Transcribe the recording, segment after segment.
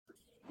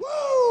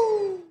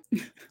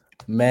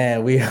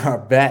Man, we are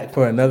back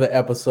for another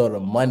episode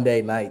of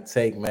Monday Night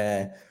Take,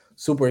 man.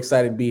 Super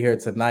excited to be here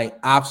tonight.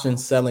 Option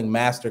selling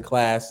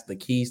masterclass, the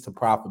keys to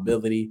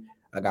profitability.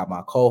 I got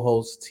my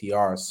co-host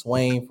Tiara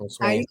Swain from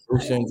How you Swain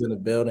Solutions in the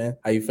building.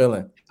 How you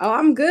feeling? Oh,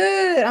 I'm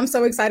good. I'm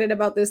so excited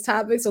about this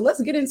topic. So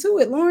let's get into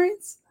it,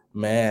 Lawrence.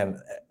 Man,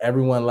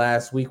 everyone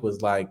last week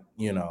was like,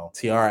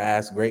 Tiara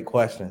asked great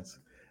questions.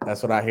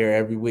 That's what I hear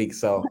every week.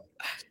 So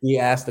she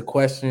asked the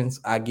questions,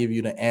 I give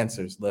you the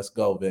answers. Let's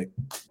go, Vic.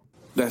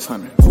 That's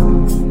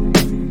 100.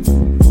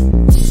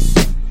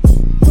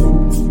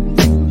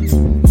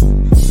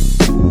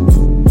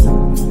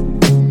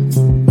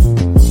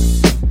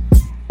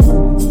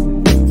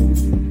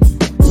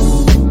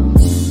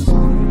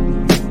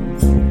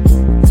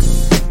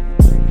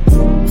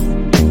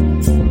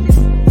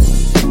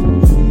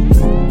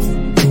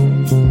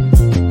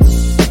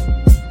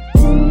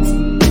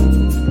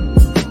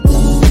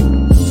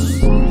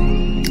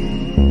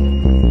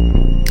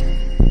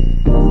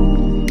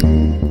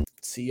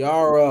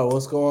 Tiara,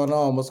 what's going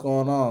on? What's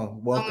going on? Oh my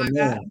Welcome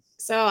God. in.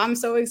 So I'm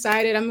so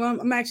excited.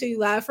 I'm actually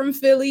live from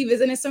Philly,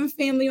 visiting some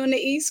family on the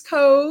East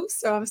Coast.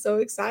 So I'm so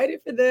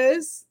excited for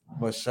this.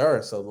 For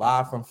sure. So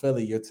live from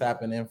Philly, you're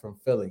tapping in from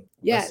Philly.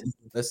 Yes.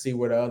 Let's see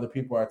where the other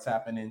people are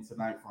tapping in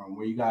tonight from.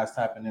 Where you guys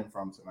tapping in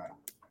from tonight?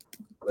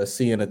 Let's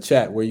see in the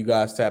chat where you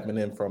guys tapping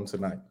in from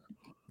tonight.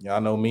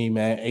 Y'all know me,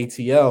 man.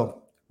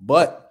 ATL.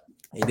 But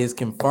it is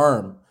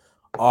confirmed.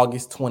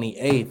 August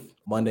 28th,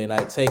 Monday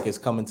Night Take is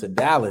coming to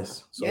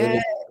Dallas. So it is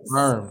Yes.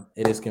 confirmed.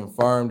 It is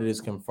confirmed. It is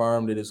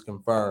confirmed. It is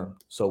confirmed.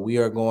 So we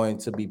are going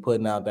to be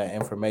putting out that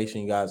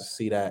information. You guys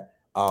see that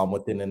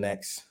within the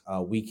next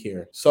week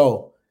here.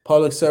 So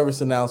public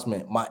service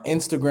announcement. My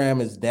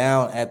Instagram is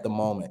down at the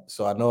moment.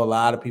 So I know a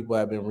lot of people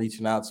have been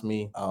reaching out to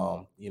me,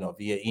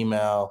 via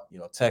email,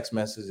 text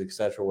message,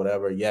 etc.,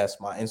 whatever. Yes,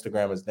 my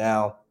Instagram is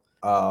down.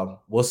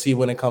 We'll see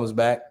when it comes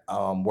back.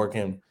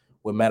 Working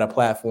with Meta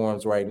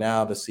platforms right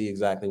now to see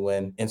exactly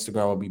when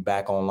Instagram will be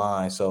back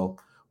online. So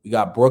we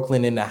got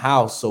Brooklyn in the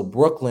house. So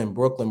Brooklyn.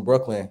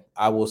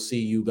 I will see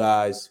you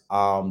guys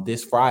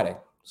this Friday.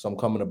 So I'm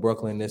coming to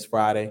Brooklyn this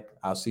Friday.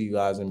 I'll see you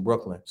guys in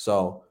Brooklyn.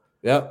 So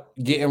yep,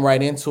 getting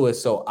right into it.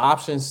 So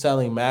option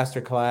selling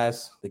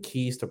masterclass, the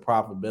keys to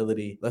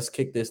profitability. Let's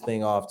kick this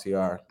thing off, TR.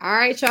 All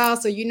right, y'all.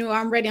 So you know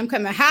I'm ready. I'm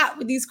coming hot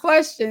with these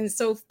questions.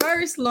 So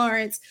first,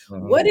 Lawrence,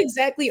 what Mhm.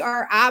 exactly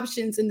are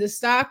options in the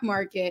stock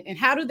market and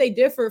how do they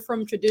differ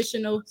from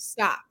traditional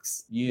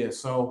stocks? Yeah,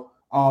 so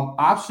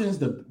options,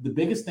 the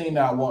biggest thing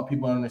that I want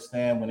people to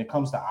understand when it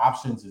comes to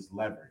options is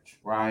leverage,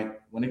 right?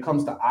 When it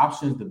comes to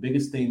options, the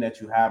biggest thing that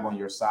you have on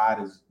your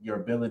side is your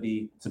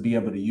ability to be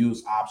able to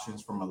use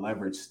options from a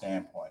leverage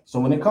standpoint. So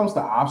when it comes to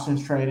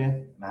options trading,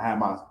 and I have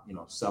my,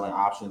 selling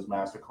options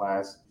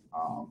masterclass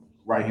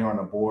right here on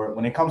the board.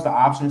 When it comes to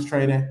options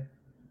trading,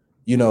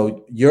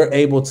 you're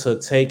able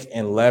to take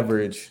and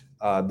leverage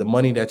the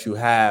money that you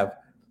have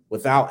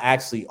without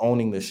actually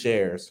owning the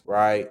shares,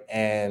 right?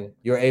 And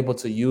you're able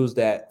to use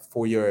that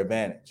for your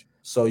advantage.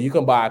 So you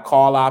can buy a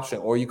call option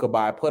or you could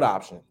buy a put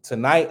option.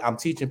 Tonight, I'm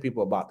teaching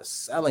people about the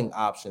selling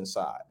option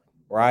side,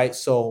 right?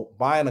 So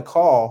buying a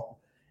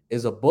call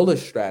is a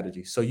bullish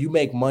strategy. So you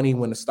make money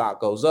when the stock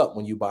goes up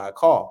when you buy a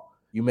call.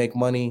 You make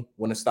money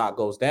when the stock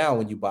goes down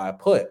when you buy a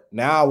put.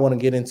 Now I want to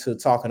get into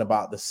talking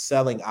about the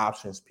selling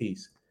options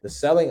piece. The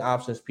selling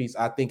options piece,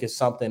 I think, is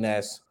something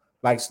that's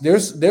like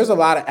there's a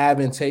lot of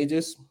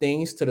advantageous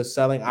things to the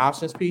selling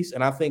options piece,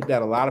 and I think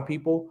that a lot of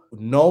people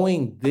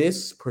knowing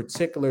this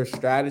particular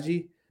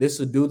strategy, this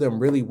will do them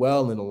really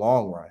well in the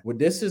long run. Well,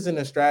 this isn't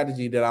a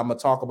strategy that I'm gonna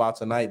talk about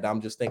tonight. That I'm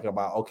just thinking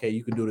about. Okay,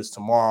 you can do this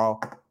tomorrow,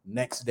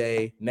 next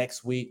day,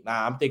 next week.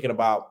 Nah, I'm thinking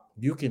about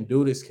you can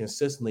do this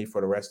consistently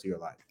for the rest of your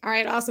life. All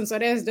right, awesome. So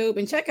that's dope.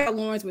 And check out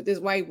Lawrence with this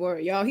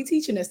whiteboard, y'all. He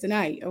teaching us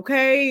tonight,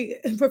 okay?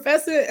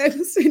 Professor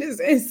Emerson is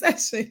in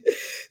session.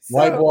 So,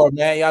 Whiteboard,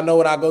 man. Y'all know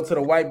when I go to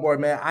the whiteboard,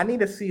 man, I need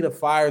to see the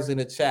fires in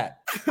the chat.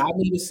 I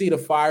need to see the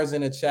fires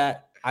in the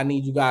chat. I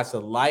need you guys to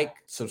like,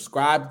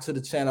 subscribe to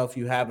the channel if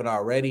you haven't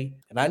already,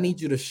 and I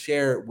need you to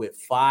share it with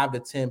 5 to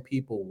 10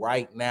 people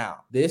right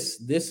now. This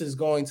is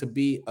going to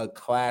be a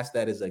class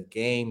that is a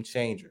game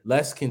changer.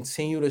 Let's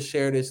continue to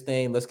share this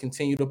thing. Let's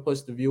continue to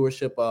push the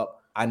viewership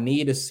up. I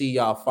need to see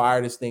y'all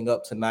fire this thing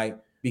up tonight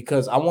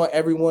because I want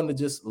everyone to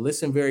just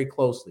listen very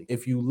closely.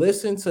 If you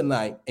listen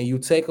tonight and you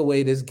take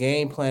away this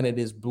game plan and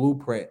this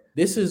blueprint,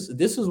 this is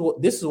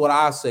what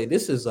I say.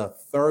 This is a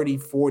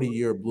 30-40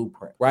 year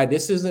blueprint, right?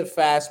 This isn't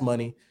fast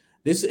money.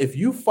 This, if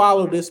you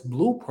follow this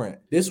blueprint,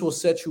 this will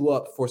set you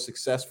up for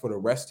success for the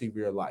rest of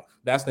your life.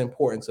 That's the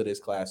importance of this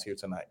class here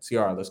tonight.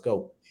 CR, let's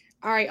go.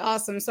 all right,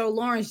 awesome. So,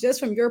 Lawrence, just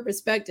from your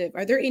perspective,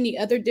 are there any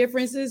other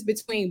differences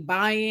between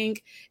buying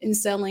and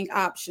selling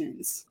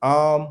options?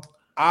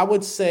 I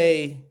would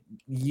say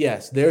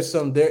yes. There's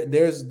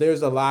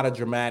a lot of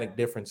dramatic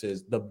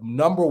differences. The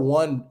number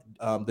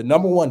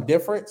one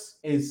difference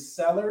is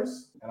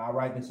sellers, and I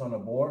write this on the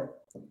board.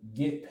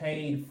 Get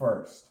paid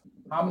first.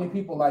 How many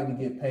people like to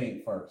get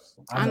paid first?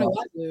 I I know know.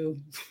 I do.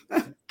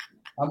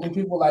 How many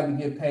people like to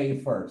get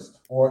paid first,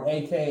 or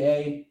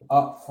AKA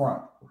up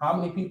front? How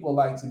many people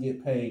like to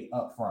get paid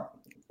up front?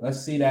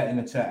 Let's see that in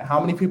the chat. How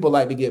many people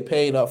like to get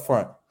paid up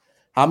front?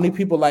 How many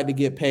people like to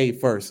get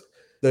paid first?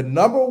 The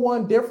number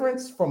one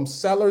difference from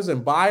sellers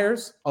and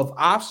buyers of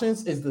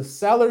options is the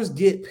sellers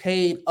get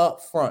paid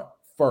up front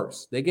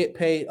first. They get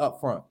paid up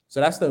front. So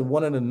that's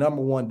one of the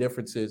number one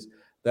differences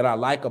that I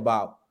like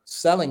about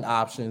selling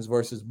options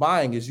versus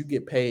buying is you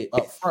get paid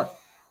up front,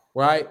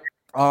 right?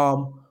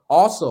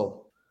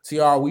 Also,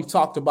 Tiara, we've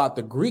talked about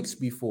the Greeks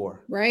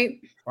before. Right.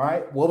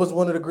 What was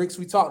one of the Greeks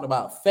we talked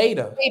about?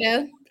 Theta.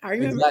 Theta. I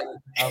remember.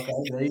 Exactly. Okay,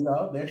 there you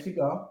go. There she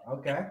go.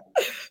 Okay.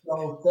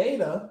 So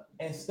theta,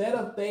 instead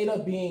of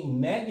theta being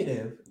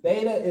negative,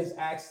 theta is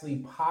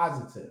actually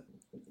positive,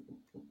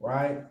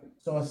 right?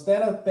 So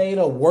instead of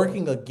theta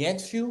working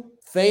against you,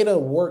 theta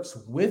works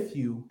with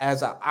you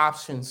as an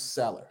option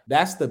seller.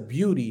 That's the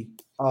beauty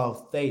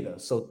of theta.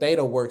 So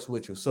theta works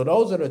with you. So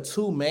those are the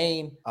two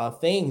main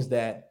things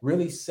that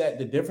really set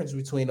the difference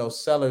between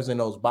those sellers and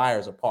those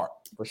buyers apart,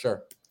 for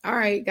sure. All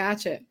right,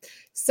 gotcha.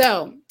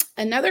 So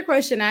another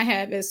question I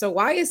have is, so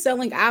why is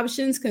selling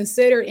options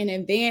considered an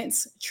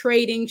advanced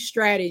trading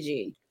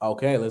strategy?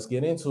 Okay, let's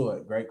get into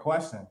it. Great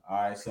question. All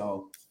right,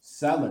 so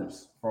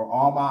sellers, for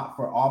all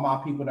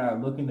my people that are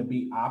looking to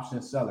be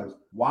option sellers,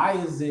 why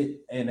is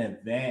it an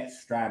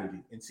advanced strategy?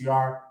 And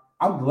TR,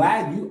 I'm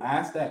glad you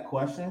asked that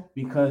question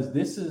because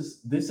this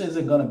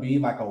isn't going to be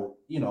like a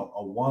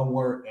one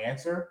word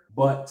answer,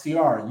 but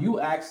TR, you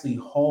actually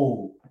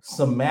hold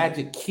some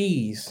magic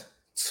keys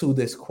to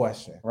this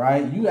question,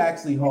 right? You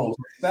actually hold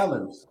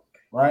sellers,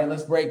 right?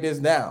 Let's break this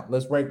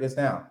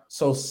down.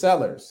 So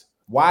sellers,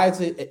 why is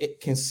it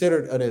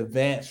considered an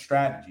advanced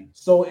strategy?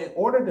 So in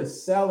order to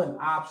sell an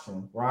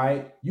option,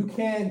 right, you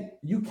can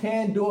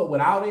do it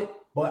without it,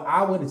 but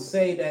I would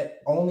say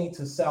that only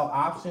to sell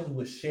options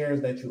with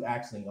shares that you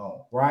actually own,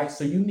 right?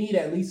 So you need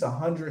at least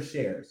 100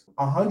 shares.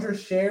 100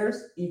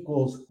 shares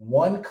equals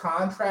one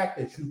contract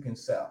that you can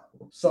sell.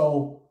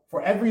 So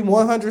for every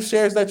 100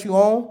 shares that you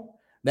own,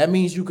 that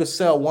means you could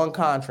sell one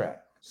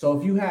contract. So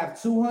if you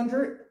have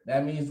 200,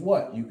 that means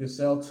what? You could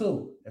sell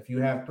two. If you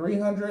have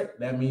 300,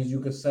 that means you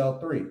could sell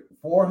three.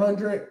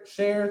 400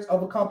 shares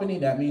of a company,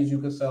 that means you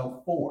could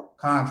sell 4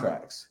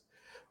 contracts,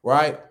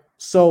 right?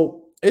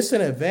 So it's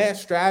an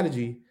advanced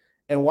strategy.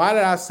 And why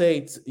did I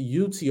say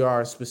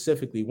UTR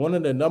specifically? One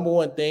of the number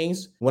one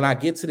things when I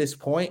get to this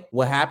point,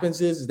 what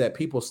happens is that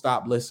people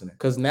stop listening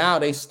because now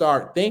they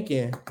start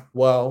thinking,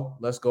 well,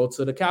 let's go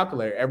to the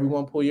calculator.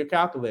 Everyone pull your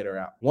calculator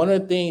out. One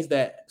of the things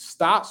that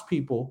stops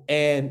people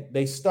and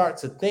they start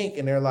to think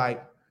and they're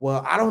like,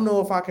 well, I don't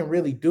know if I can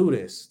really do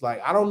this. Like,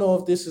 I don't know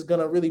if this is going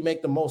to really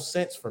make the most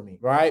sense for me,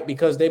 right?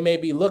 Because they may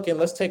be looking,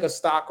 let's take a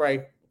stock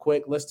right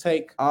quick. Let's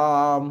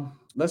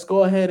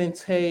go ahead and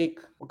take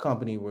what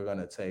company we're going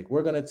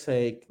to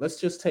take.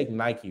 Let's just take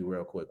Nike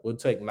real quick. We'll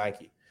take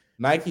Nike.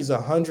 Nike's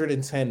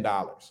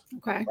 $110.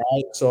 Okay.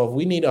 Right. So if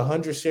we need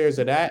 100 shares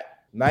of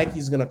that,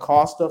 Nike's going to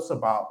cost us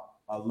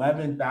about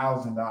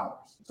 $11,000.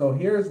 So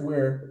here's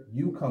where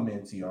you come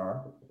in,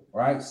 TR.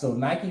 Right. So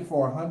Nike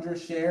for 100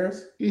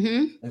 shares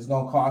is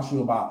going to cost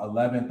you about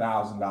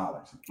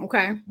 $11,000.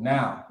 Okay.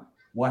 Now,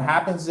 what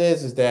happens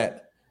is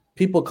that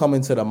people come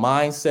into the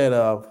mindset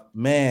of,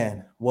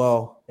 man,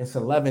 well, it's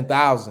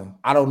 11,000.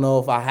 I don't know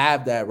if I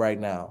have that right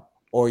now.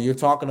 Or you're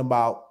talking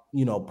about,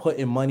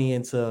 putting money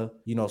into,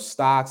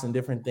 stocks and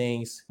different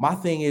things. My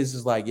thing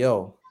is like,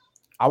 yo,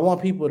 I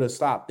want people to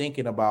stop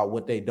thinking about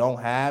what they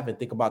don't have and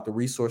think about the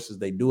resources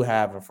they do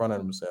have in front of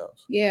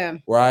themselves. Yeah.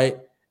 Right.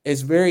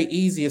 It's very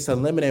easy. It's a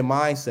limited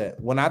mindset.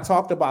 When I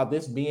talked about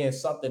this being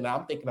something that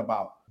I'm thinking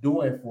about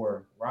doing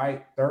for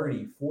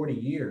 30, 40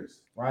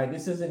 years, right?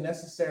 This isn't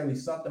necessarily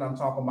something I'm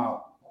talking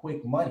about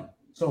quick money.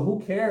 So who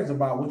cares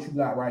about what you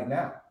got right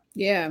now?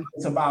 Yeah.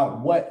 It's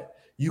about what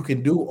you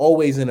can do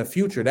always in the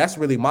future. That's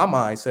really my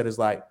mindset is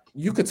like,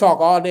 you could talk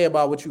all day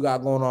about what you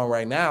got going on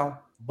right now,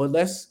 but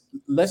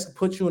let's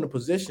put you in a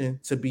position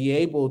to be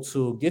able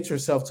to get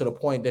yourself to the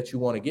point that you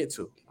want to get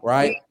to,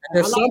 right?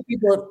 Yeah,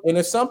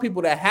 there's some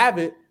people that have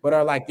it, but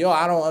are like, yo,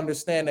 I don't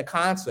understand the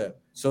concept.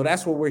 So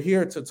that's what we're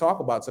here to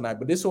talk about tonight.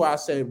 But this is why I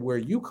said where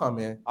you come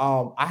in.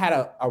 I had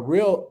a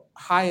real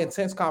high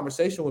intense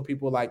conversation with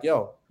people like,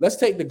 yo, let's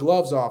take the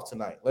gloves off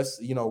tonight.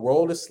 Let's,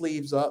 roll the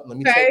sleeves up. Let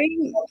me take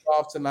the gloves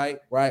off tonight,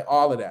 right?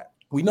 All of that.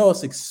 We know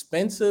it's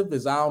expensive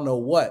as I don't know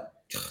what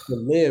to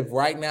live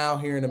right now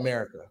here in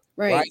America,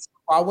 right?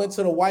 I went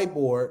to the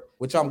whiteboard,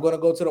 which I'm going to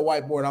go to the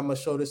whiteboard. I'm going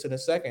to show this in a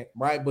second,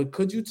 right? But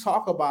could you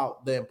talk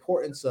about the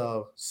importance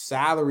of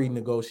salary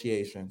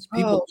negotiations?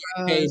 People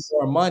pay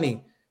more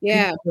money,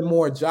 people get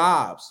more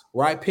jobs,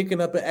 right?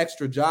 Picking up an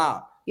extra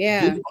job,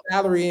 getting a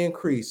salary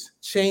increase,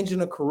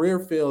 changing a career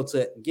field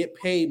to get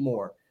paid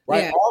more,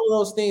 right? All of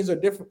those things are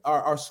different,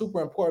 are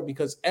super important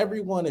because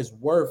everyone is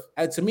worth,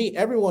 and to me,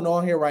 everyone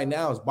on here right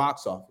now is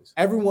box office.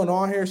 Everyone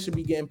on here should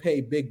be getting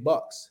paid big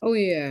bucks. Oh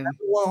yeah.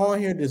 Everyone on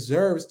here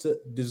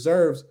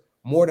deserves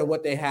more than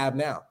what they have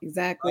now.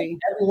 Exactly. Like,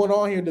 everyone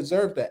on here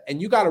deserves that.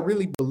 And you got to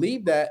really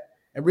believe that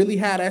and really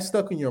have that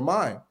stuck in your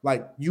mind.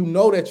 Like,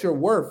 that you're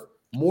worth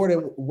more than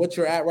what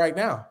you're at right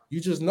now. You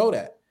just know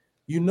that.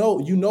 you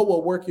know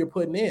what work you're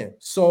putting in.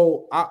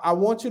 So I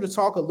want you to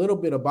talk a little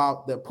bit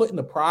about the putting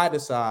the pride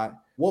aside.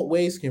 What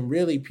ways can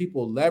really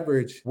people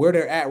leverage where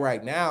they're at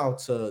right now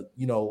to,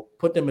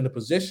 put them in a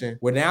position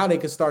where now they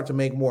can start to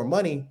make more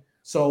money.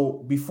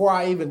 So before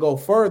I even go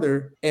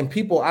further, and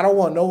people, I don't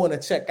want no one to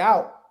check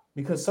out,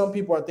 because some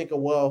people are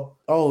thinking, well,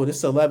 oh,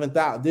 this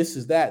 11,000, this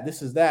is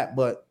that.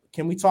 But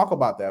can we talk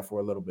about that for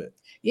a little bit?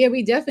 Yeah,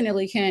 we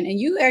definitely can. And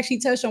you actually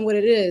touched on what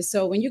it is.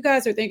 So when you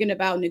guys are thinking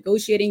about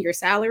negotiating your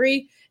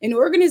salary, an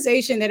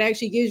organization that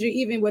actually gives you,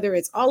 even whether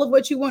it's all of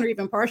what you want or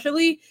even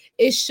partially,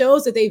 it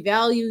shows that they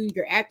value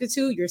your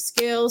aptitude, your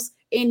skills,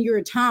 and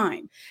your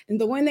time. And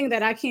the one thing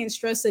that I can't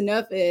stress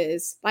enough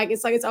is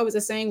it's always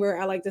a saying where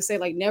I like to say,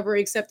 like, never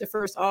accept the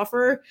first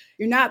offer.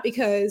 You're not,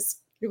 because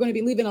you're going to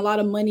be leaving a lot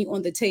of money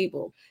on the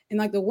table. And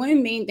like the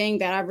one main thing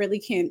that I really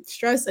can't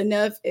stress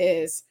enough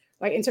is,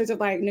 like, in terms of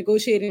like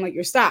negotiating like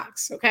your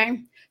stocks. Okay.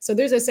 So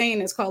there's a saying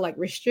that's called like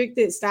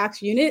restricted stocks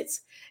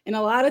units. And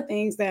a lot of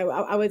things that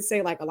I would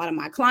say, like a lot of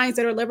my clients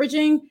that are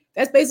leveraging,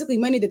 that's basically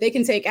money that they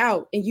can take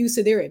out and use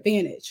to their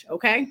advantage.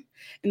 Okay.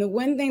 And the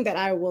one thing that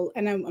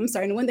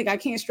the one thing I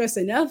can't stress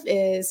enough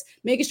is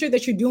making sure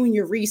that you're doing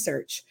your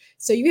research.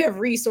 So you have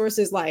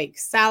resources like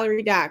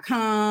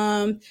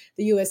salary.com,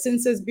 the US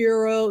Census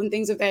Bureau, and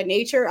things of that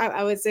nature.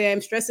 I would say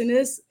I'm stressing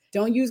this.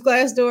 Don't use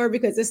Glassdoor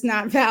because it's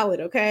not valid,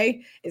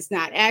 okay? It's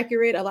not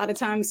accurate. A lot of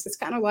times it's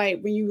kind of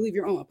like when you leave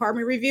your own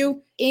apartment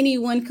review,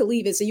 anyone could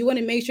leave it. So you want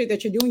to make sure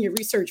that you're doing your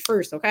research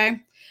first, okay?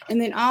 And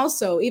then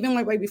also, even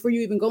like before you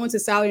even go into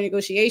salary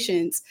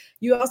negotiations,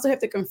 you also have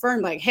to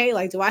confirm, like, hey,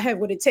 like, do I have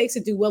what it takes to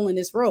do well in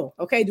this role?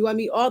 Okay, do I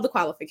meet all the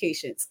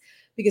qualifications?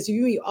 Because if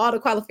you meet all the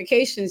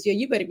qualifications, yeah,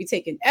 you better be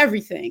taking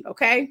everything,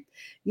 okay?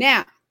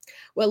 Now,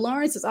 what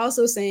Lawrence is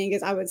also saying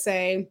is, I would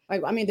say,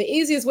 the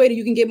easiest way that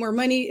you can get more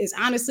money is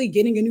honestly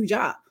getting a new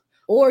job.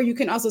 Or you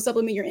can also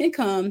supplement your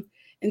income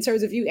in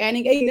terms of you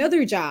adding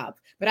another job.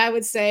 But I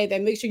would say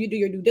that make sure you do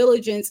your due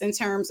diligence in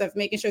terms of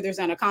making sure there's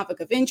not a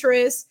conflict of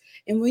interest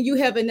and when you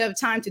have enough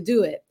time to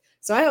do it.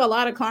 So I have a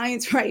lot of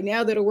clients right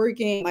now that are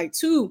working like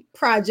 2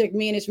 project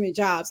management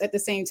jobs at the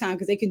same time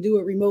because they can do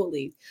it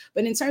remotely.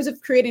 But in terms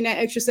of creating that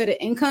extra set of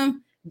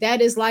income,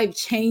 that is life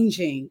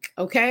changing.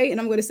 Okay. And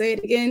I'm going to say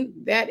it again.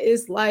 That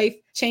is life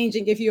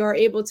changing if you are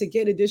able to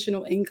get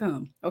additional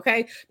income.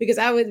 Okay. Because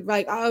I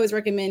always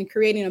recommend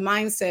creating a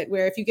mindset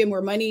where if you get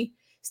more money,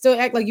 still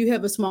act like you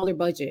have a smaller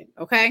budget.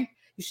 Okay.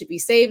 You should be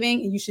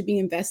saving and you should be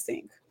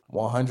investing.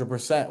 100%.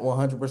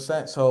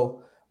 100%.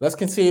 So let's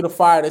continue to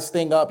fire this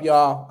thing up,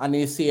 y'all. I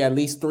need to see at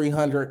least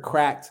 300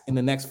 cracked in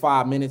the next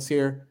 5 minutes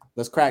here.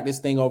 Let's crack this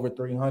thing over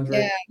 300.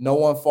 Yeah. No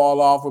one fall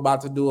off. We're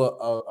about to do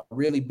a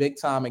really big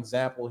time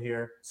example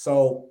here.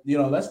 So,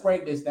 let's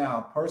break this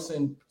down.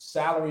 Person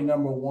salary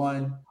number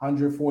 1,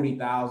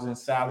 140,000.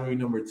 Salary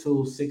number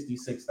 2,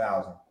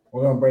 66,000.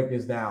 We're going to break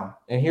this down.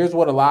 And here's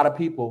what a lot of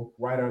people,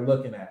 right, are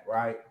looking at,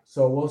 right?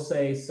 So we'll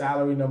say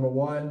salary number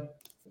 1.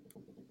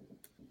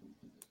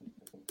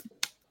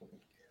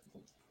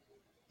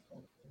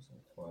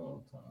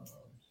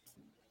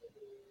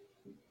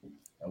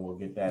 And we'll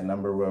get that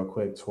number real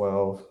quick,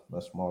 12.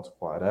 Let's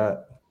multiply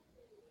that.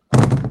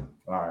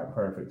 All right,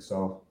 perfect.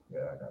 So,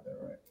 yeah, I got that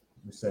right.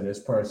 We said this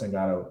person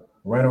got a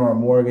rent or a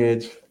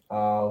mortgage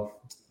of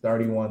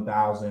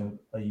 $31,000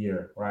 a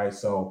year, right?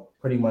 So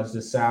pretty much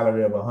the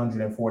salary of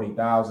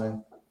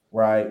 $140,000,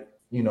 right?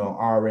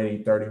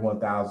 Already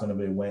 31,000 of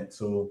it went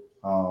to,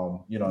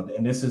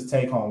 and this is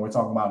take home. We're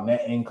talking about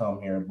net income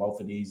here. Both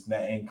of these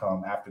net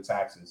income after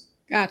taxes.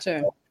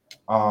 Gotcha.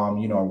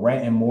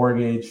 Rent and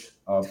mortgage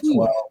of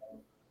 12.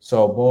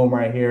 So boom,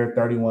 right here,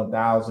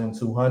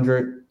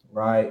 31,200,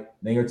 right?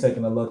 Then you're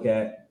taking a look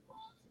at,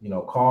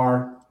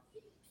 car.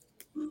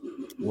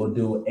 We'll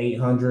do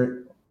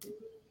 800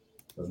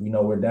 because we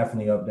know we're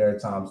definitely up there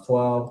times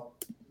 12.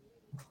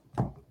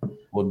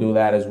 We'll do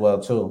that as well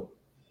too.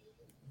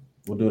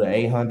 We'll do the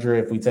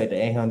 800. If we take the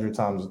 800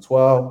 times the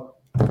 12,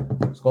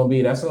 that's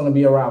going to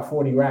be around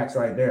 40 racks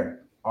right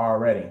there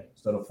already.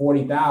 So the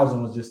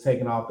 40,000 was just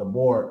taken off the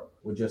board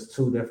with just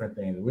 2 different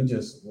things.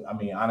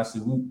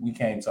 Honestly, we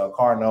came to a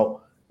car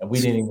note and we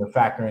didn't even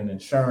factor in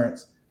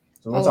insurance.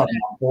 So we're talking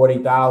about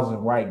 40,000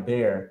 right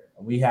there.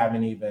 We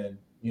haven't even,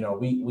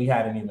 we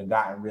hadn't even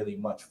gotten really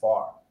much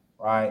far,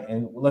 right?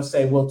 And let's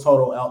say we'll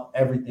total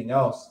everything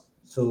else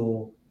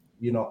to,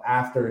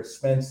 after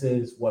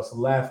expenses, what's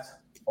left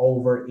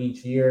over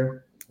each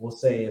year, we'll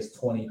say is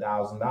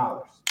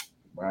 $20,000,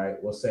 right?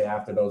 We'll say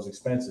after those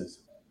expenses.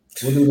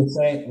 We'll do the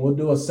same. We'll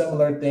do a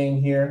similar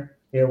thing here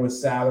with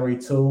salary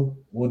too.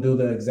 We'll do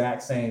the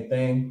exact same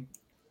thing.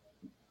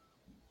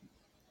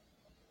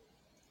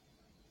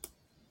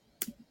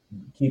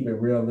 Keep it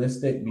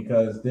realistic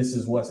because this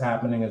is what's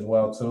happening as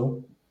well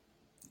too.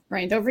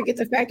 Right. Don't forget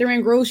to factor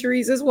in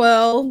groceries as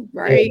well.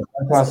 Right. Yeah,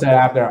 that's why I said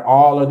after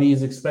all of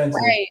these expenses.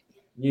 Right.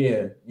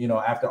 Yeah.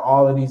 After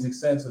all of these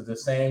expenses, the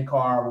same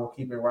car, we'll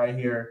keep it right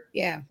here.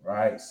 Yeah.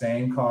 Right.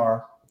 Same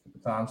car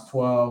times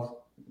 12.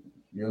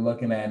 You're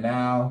looking at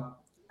now.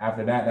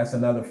 After that, that's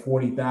another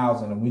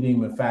 40,000, and we didn't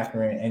even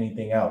factor in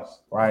anything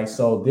else, right?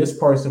 So this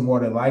person more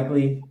than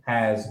likely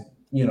has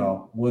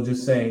we'll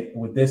just say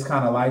with this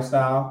kind of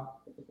lifestyle,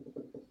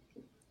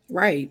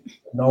 Right.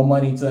 no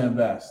money to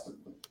invest.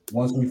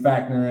 Once we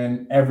factor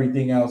in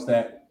everything else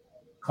that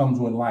comes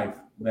with life,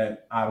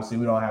 that obviously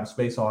we don't have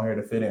space on here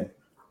to fit in.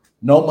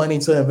 No money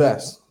to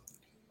invest.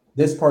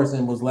 This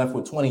person was left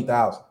with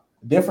 20,000.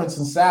 Difference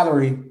in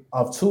salary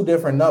of two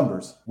different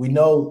numbers. We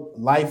know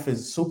life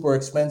is super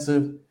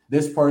expensive.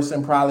 This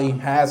person probably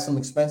has some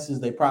expenses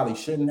they probably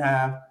shouldn't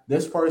have.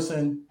 This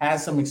person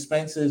has some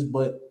expenses,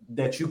 but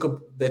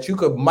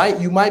you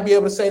might be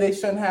able to say they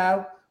shouldn't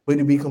have. But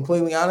to be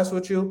completely honest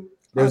with you,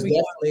 there's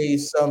Probably definitely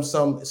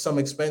some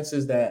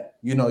expenses that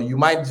you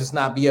might just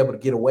not be able to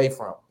get away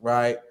from,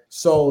 right?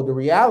 So the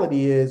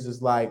reality is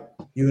like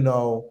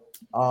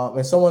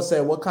and someone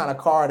said, "What kind of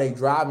car are they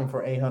driving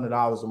for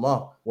 $800 a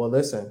month?" Well,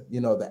 listen,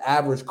 the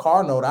average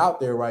car note out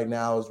there right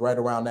now is right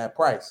around that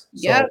price.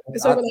 yeah, So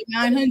it's over like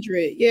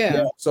 900.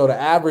 Yeah. so the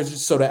average,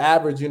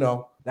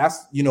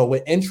 that's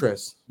with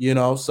interest,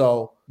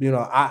 So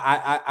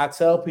I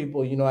tell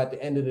people, at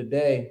the end of the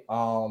day,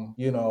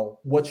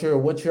 what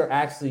you're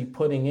actually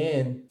putting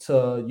in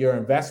to your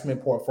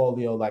investment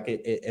portfolio, like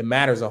it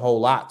matters a whole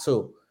lot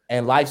too,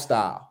 and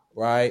lifestyle,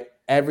 right?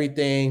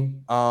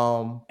 Everything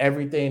that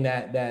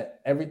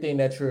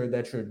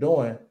you're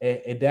doing,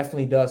 it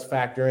definitely does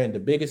factor in. The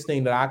biggest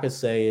thing that I could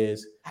say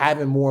is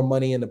having more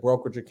money in the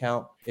brokerage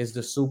account is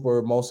the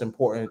super most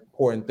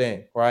important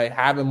thing, right?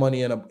 Having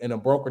money in a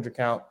brokerage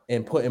account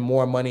and putting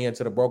more money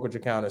into the brokerage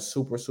account is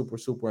super, super,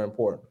 super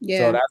important.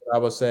 Yeah. So that's what I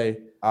would say,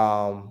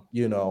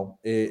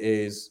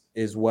 is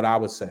what I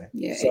would say.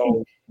 Yeah.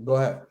 So go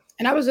ahead.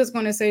 And I was just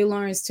going to say,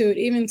 Lawrence, too,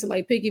 even to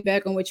like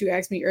piggyback on what you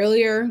asked me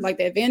earlier, like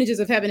the advantages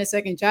of having a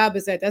second job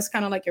is that's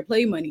kind of like your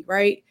play money,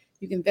 right?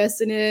 You can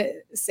invest in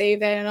it, save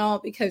that and all,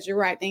 because you're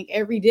right. I think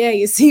every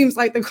day it seems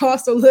like the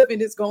cost of living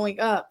is going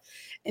up.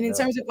 And in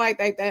terms of like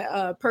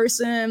that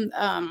person,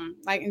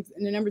 like in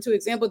the number 2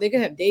 example, they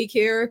could have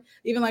daycare,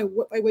 even like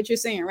what you're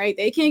saying, right?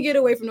 They can't get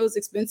away from those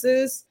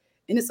expenses.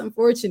 And it's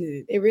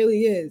unfortunate. It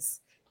really is.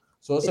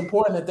 So it's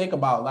important to think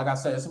about, like I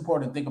said, it's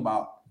important to think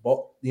about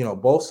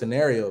both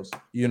scenarios,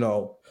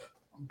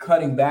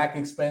 cutting back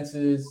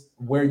expenses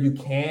where you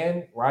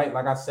can, right?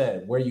 Like I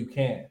said, where you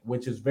can,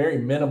 which is very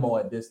minimal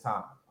at this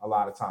time, a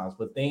lot of times,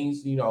 but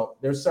things,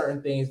 there's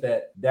certain things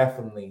that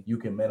definitely you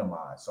can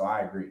minimize. So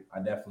I agree. I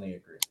definitely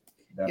agree.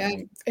 Definitely.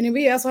 Yeah. And then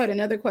we also had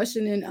another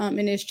question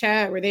in this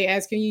chat where they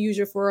asked, can you use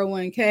your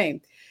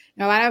 401k?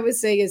 Now, what I would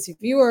say is if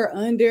you are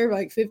under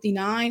like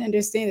 59,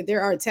 understand that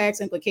there are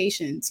tax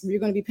implications. You're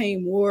going to be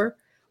paying more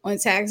on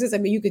taxes. I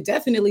mean, you could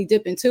definitely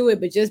dip into it,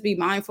 but just be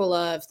mindful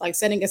of like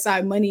setting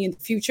aside money in the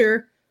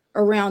future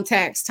around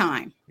tax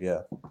time. Yeah.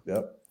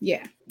 Yep.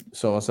 Yeah.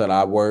 Someone said,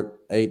 I work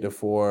 8 to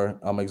 4.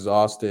 I'm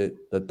exhausted.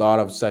 The thought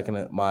of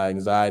second my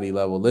anxiety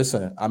level.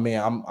 Listen, I mean,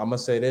 I'm gonna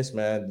say this,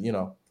 man,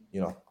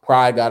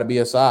 pride got to be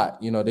aside.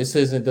 This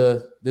isn't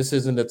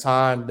the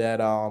time that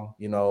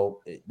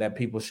that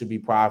people should be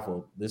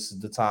prideful. This is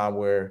the time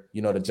where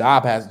the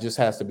job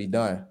has to be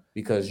done,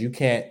 because you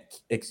can't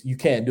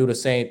do the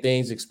same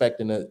things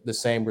expecting the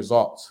same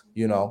results.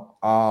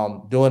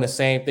 Doing the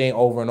same thing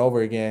over and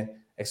over again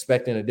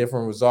expecting a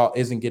different result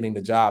isn't getting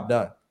the job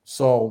done.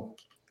 So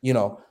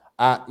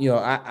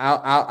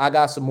I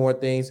got some more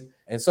things.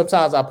 And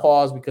sometimes I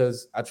pause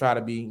because I try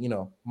to be,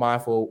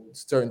 mindful of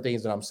certain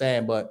things that I'm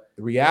saying. But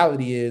the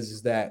reality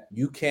is that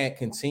you can't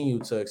continue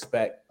to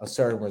expect a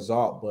certain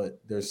result, but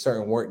there's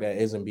certain work that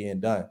isn't being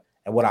done.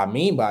 And what I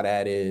mean by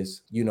that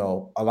is, a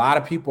lot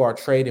of people are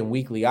trading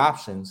weekly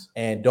options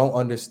and don't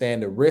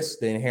understand the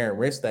inherent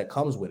risk that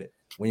comes with it.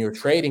 When you're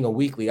trading a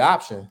weekly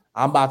option,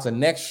 I'm about to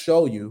next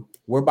show you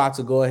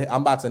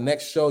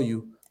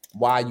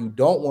why you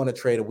don't want to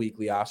trade a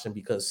weekly option,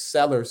 because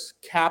sellers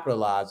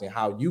capitalize and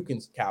how you can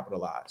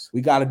capitalize.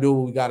 We got to do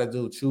what we got to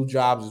do. 2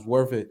 jobs is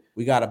worth it.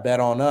 We got to bet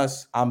on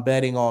us. I'm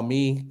betting on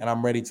me, and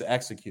I'm ready to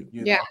execute.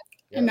 Yeah.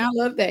 And I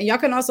love that. Y'all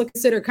can also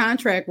consider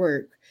contract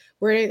work,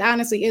 where it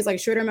honestly is like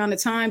shorter amount of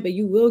time, but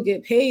you will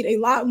get paid a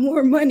lot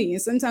more money.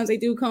 And sometimes they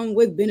do come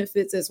with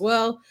benefits as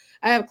well.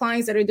 I have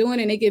clients that are doing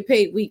it and they get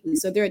paid weekly.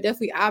 So there are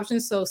definitely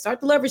options. So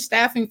start to leverage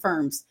staffing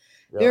firms.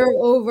 There are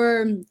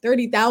over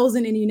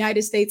 30,000 in the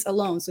United States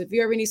alone. So if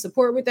you ever need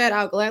support with that,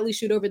 I'll gladly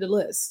shoot over the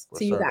list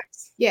to you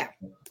guys. Yeah.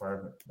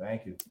 Perfect.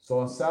 Thank you.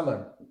 So a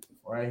seller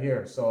right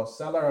here. So a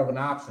seller of an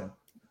option,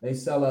 they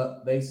sell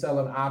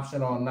an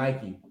option on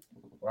Nike,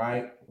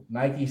 right?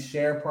 Nike's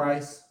share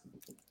price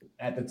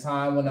at the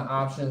time when the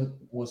option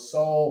was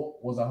sold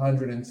was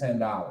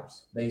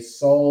 $110. They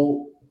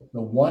sold the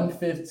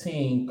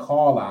 115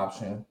 call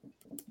option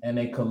and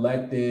they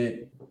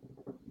collected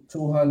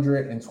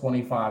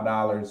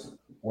 $225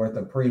 worth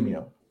of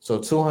premium. So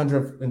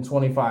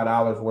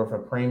 $225 worth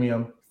of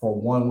premium for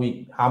 1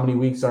 week. How many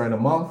weeks are in a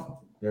month?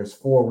 There's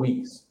 4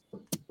 weeks,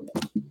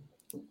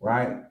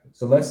 right?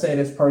 So let's say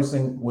this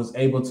person was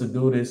able to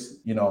do this,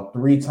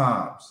 3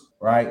 times,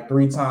 right?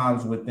 3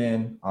 times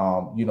within,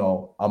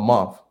 a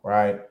month,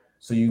 right?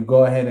 So you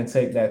go ahead and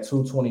take that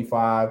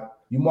 225,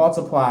 you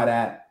multiply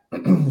that,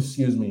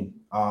 excuse me,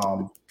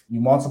 you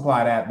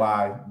multiply that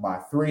by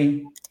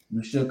 3,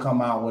 you should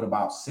come out with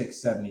about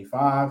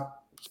 675,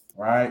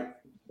 right?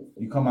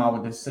 You come out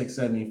with this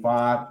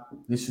 675.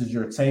 This is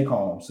your take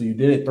home. So you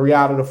did it 3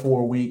 out of the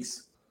 4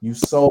 weeks. You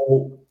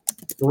sold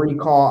 3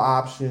 call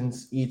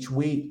options each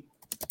week.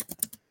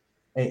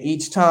 And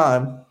each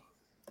time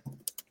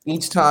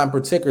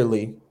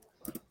particularly,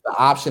 the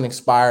option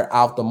expired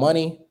out the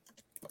money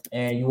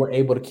and you were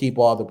able to keep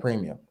all the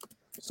premium.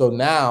 So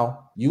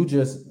now you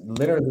just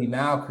literally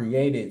now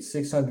created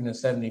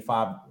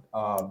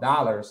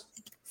 $675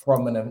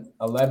 from an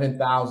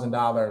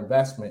 $11,000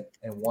 investment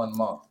in 1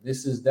 month.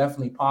 This is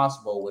definitely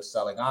possible with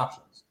selling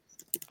options.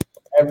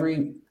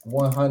 Every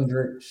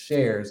 100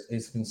 shares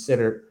is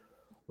considered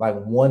like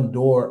one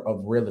door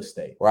of real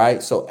estate,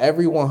 right? So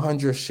every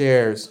 100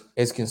 shares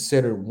is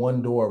considered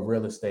one door of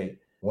real estate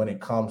when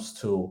it comes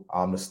to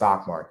the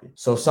stock market.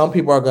 So some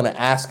people are going to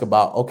ask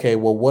about, okay,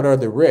 well, what are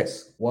the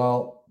risks?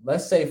 Well,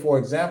 let's say, for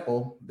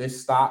example,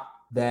 this stock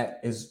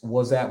that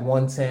was at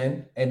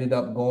 110 ended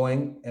up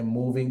going and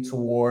moving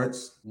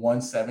towards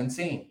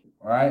 117,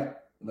 right?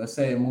 Let's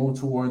say it moved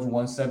towards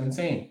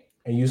 117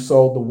 and you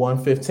sold the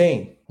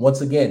 115. Once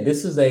again,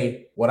 this is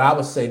what I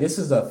would say, this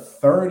is a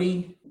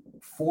 30,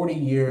 40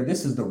 year,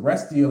 this is the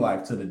rest of your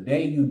life to the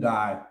day you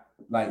die.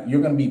 Like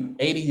you're going to be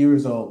 80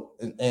 years old.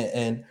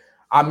 And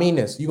I mean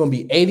this, you're going to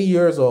be 80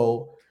 years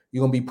old.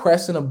 You're going to be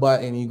pressing a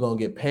button and you're going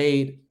to get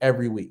paid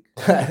every week.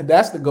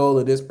 That's the goal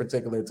of this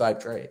particular type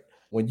trade.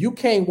 When you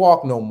can't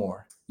walk no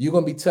more, you're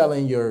going to be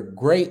telling your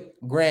great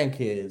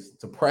grandkids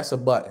to press a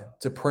button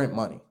to print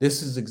money.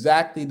 This is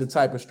exactly the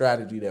type of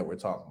strategy that we're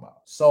talking about.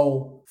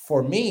 So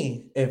for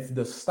me, if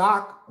the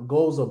stock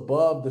goes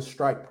above the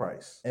strike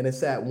price and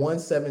it's at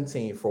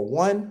 117, for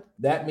one,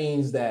 that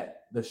means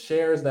that the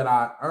shares that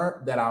I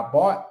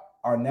bought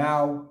are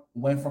now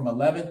went from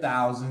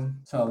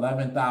 11,000 to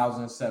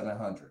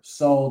 11,700.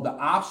 So the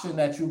option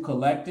that you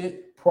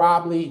collected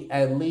probably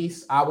at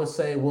least, I would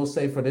say, we'll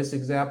say for this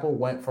example,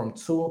 went from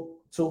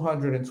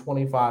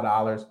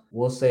 $225.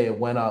 We'll say it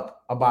went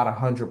up about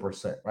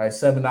 100%, right?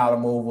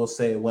 $7 move, we'll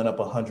say it went up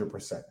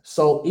 100%.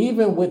 So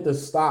even with the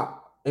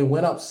stock, it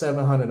went up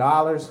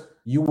 $700,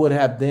 you would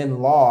have then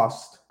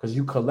lost, because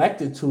you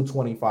collected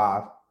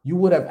 $225, you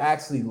would have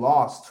actually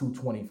lost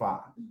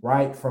 $225,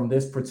 right? From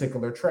this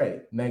particular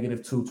trade,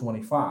 negative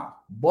 $225.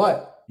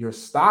 But your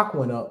stock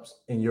went up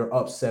and you're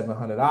up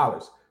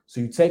 $700. So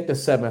you take the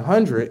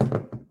 700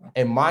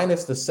 and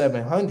minus the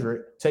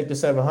 700, take the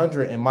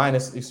 700 and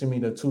minus, the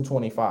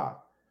 225.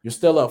 You're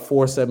still up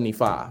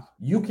 475.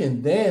 You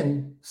can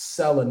then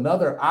sell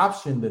another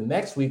option the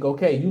next week.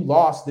 Okay, you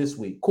lost this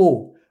week.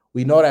 Cool.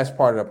 We know that's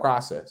part of the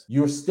process.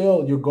 Your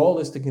goal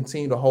is to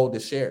continue to hold the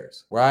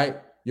shares, right?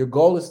 Your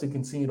goal is to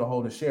continue to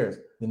hold the shares.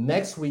 The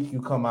next week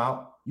you come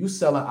out, you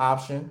sell an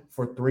option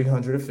for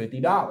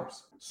 $350.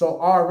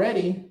 So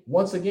already,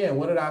 once again,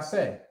 what did I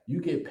say? You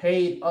get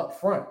paid up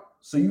front.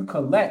 So you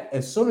collect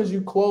as soon as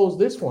you close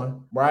this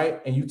one, right?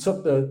 And you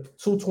took the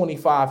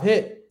 225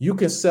 hit, you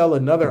can sell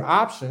another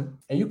option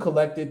and you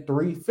collected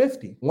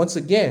 $350. Once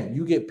again,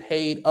 you get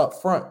paid up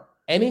front.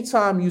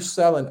 Anytime you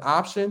sell an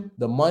option,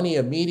 the money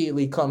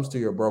immediately comes to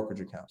your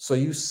brokerage account. So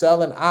you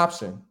sell an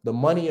option, the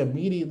money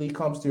immediately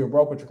comes to your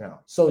brokerage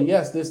account. So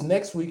yes, this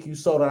next week you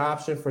sold an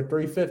option for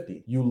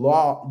 $350.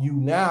 You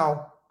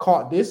now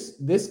caught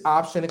this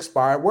option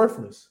expired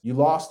worthless. You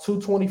lost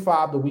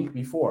 $225 the week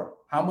before.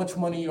 How much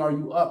money are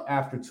you up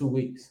after 2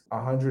 weeks?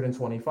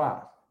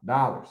 $125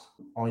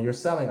 on your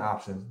selling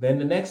options. Then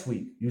the next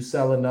week you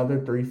sell another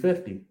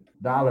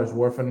 $350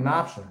 worth of an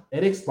option.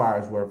 It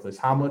expires worthless.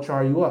 How much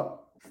are you up?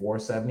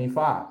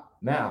 $475.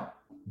 Now,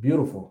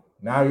 beautiful.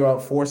 Now you're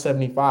up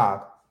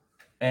 $475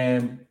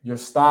 and your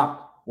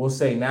stock, we'll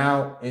say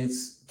now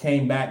it's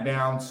came back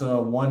down to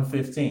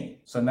 $115.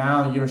 So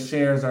now your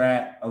shares are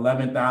at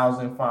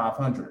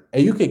 11,500.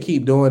 And you can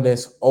keep doing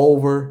this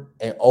over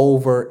and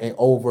over and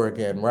over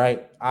again,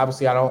 right?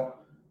 Obviously,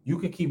 you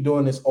can keep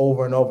doing this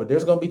over and over.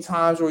 There's going to be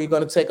times where you're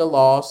going to take a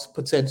loss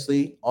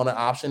potentially on an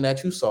option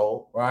that you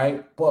sold,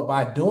 right? But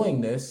by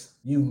doing this,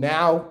 you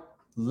now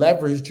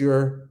leveraged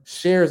your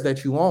shares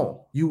that you own.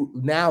 You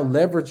now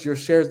leverage your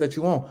shares that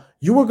you own.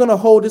 You were going to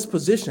hold this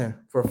position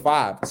for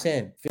 5,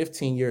 10,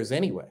 15 years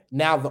anyway.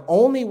 Now, the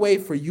only way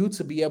for you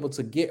to be able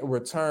to get a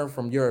return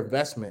from your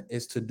investment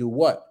is to do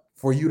what?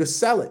 For you to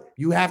sell it.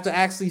 You have to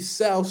actually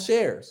sell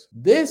shares.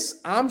 This,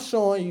 I'm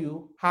showing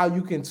you how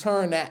you can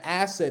turn that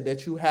asset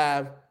that you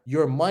have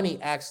your money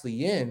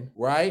actually in,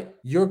 right?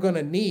 You're going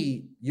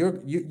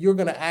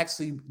to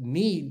actually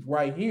need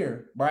right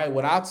here, right?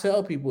 What I'll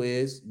tell people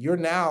is you're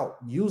now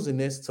using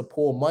this to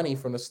pull money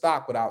from the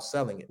stock without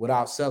selling it.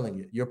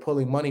 You're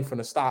pulling money from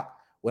the stock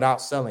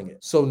without selling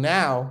it. So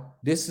now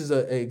this is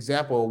an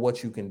example of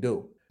what you can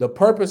do. The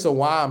purpose of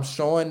why I'm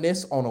showing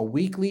this on a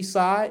weekly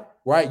side,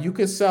 right? You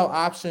can sell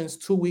options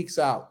 2 weeks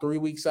out, 3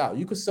 weeks out.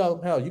 You could sell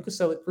them, you could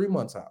sell it 3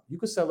 months out. You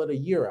could sell it a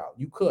year out.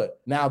 You could.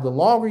 Now, the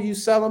longer you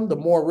sell them, the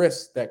more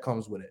risk that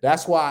comes with it.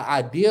 That's why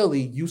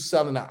ideally you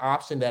selling an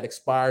option that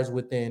expires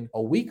within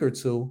a week or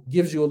two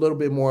gives you a little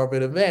bit more of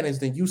an advantage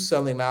than you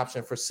selling an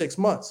option for 6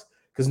 months.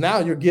 because now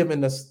you're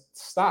giving the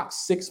stock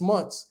 6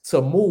 months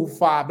to move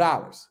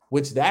 $5,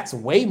 which that's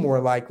way more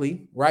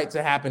likely, right,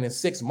 to happen in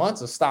 6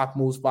 months. A stock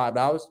moves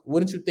 $5.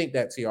 Wouldn't you think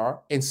that, TR?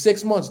 In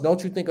 6 months,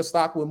 don't you think a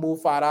stock would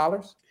move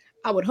 $5?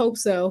 I would hope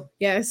so.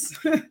 Yes.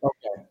 Okay,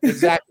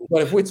 exactly.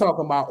 But if we're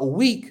talking about a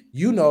week,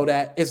 you know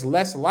that it's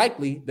less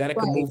likely that it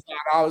can move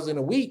 $5 in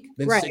a week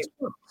than 6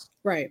 months.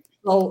 Right.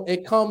 So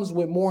it comes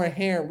with more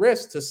inherent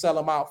risk to sell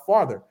them out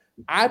farther.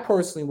 I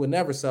personally would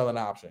never sell an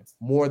option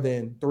more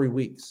than 3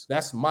 weeks.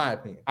 That's my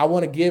opinion. I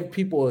want to give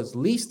people as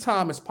least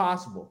time as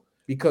possible,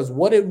 because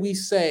what did we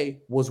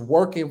say was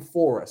working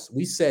for us?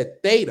 We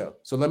said theta.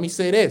 So let me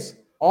say this.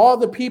 All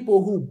the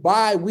people who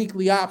buy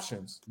weekly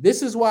options,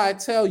 this is why I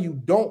tell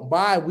you don't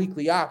buy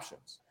weekly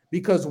options,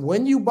 because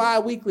when you buy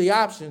weekly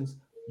options,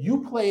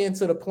 you play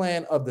into the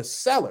plan of the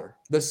seller.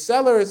 The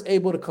seller is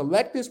able to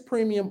collect this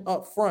premium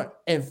up front,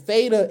 and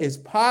theta is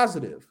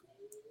positive.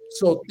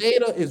 So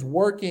theta is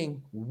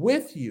working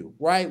with you,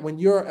 right? When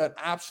you're an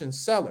option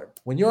seller,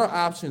 when you're an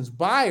options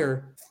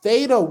buyer,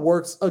 theta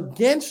works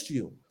against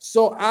you.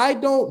 So I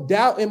don't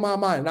doubt in my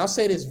mind, and I'll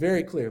say this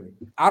very clearly,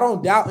 I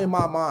don't doubt in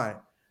my mind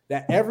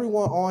that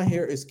everyone on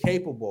here is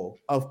capable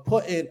of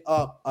putting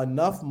up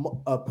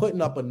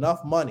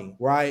enough money,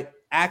 right?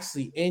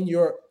 Actually in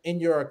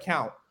your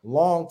account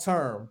long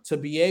term to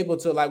be able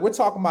to, like, we're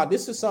talking about,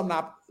 this is something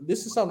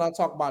I'm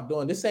talking about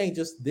doing. This ain't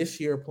just this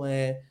year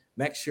plan,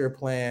 next year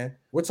plan.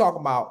 We're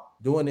talking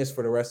about doing this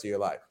for the rest of your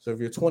life. So if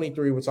you're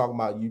 23, we're talking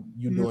about you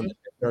doing this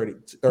at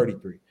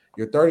 33.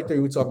 You're 33,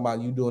 we're talking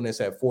about you doing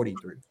this at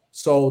 43.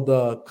 So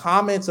the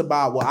comments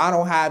about, well, I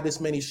don't have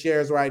this many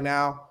shares right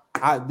now,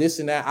 this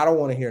and that, I don't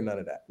want to hear none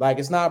of that. Like,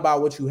 it's not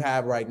about what you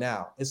have right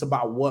now. It's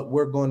about what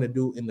we're going to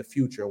do in the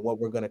future, what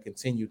we're going to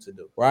continue to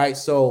do, right?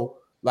 So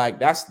like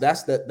that's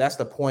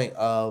the point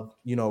of,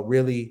 you know,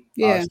 really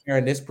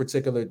sharing this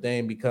particular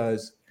thing,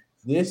 because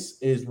this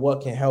is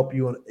what can help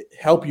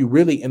you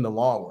really in the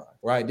long run,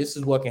 right? This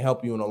is what can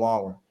help you in the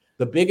long run.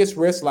 The biggest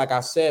risk, like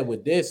I said,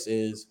 with this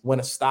is when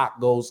a stock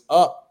goes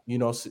up, you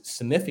know,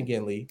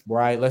 significantly,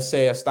 right? Let's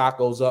say a stock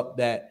goes up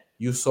that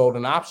you sold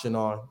an option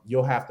on,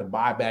 you'll have to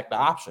buy back the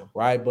option,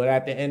 right? But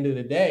at the end of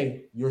the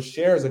day, your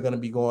shares are going to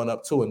be going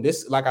up too. And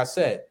this, like I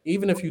said,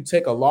 even if you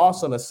take a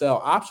loss on the sell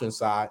option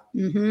side,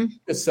 you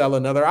can sell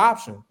another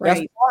option. Right.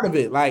 That's part of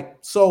it. Like,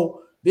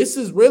 so this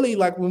is really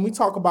like when we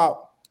talk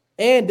about,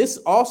 and this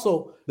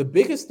also, the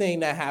biggest thing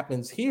that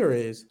happens here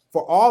is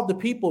for all the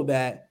people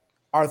that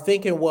are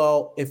thinking,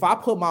 well, if I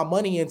put my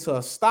money into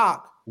a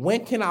stock,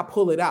 when can I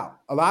pull it out?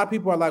 A lot of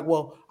people are like,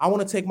 well, I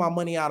want to take my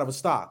money out of a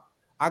stock.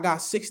 I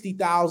got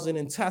 60,000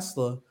 in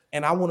Tesla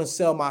and I want to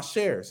sell my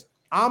shares.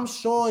 I'm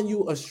showing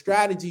you a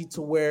strategy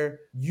to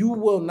where you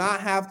will not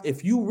have,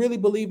 if you really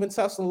believe in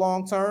Tesla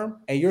long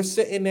term and you're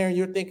sitting there and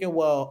you're thinking,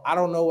 well, I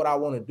don't know what I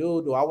want to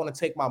do. Do I want to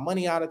take my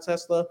money out of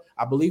Tesla?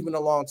 I believe in the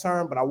long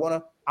term, but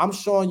I'm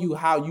showing you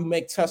how you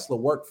make Tesla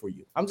work for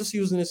you. I'm just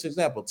using this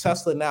example.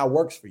 Tesla now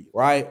works for you,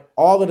 right?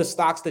 All of the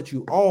stocks that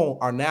you own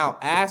are now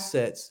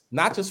assets,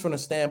 not just from the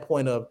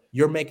standpoint of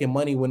you're making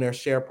money when their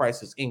share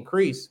prices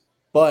increase,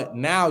 but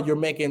now you're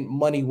making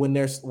money when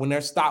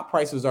their stock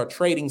prices are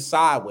trading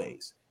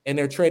sideways, and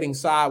they're trading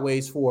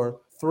sideways for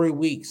 3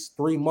 weeks,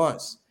 3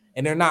 months,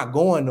 and they're not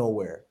going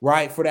nowhere,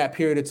 right, for that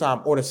period of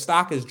time, or the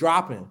stock is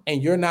dropping,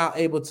 and you're now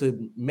able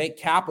to make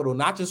capital,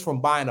 not just from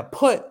buying a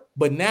put,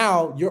 but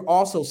now you're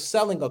also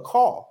selling a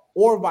call,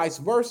 or vice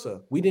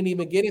versa. We didn't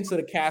even get into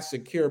the cash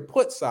secure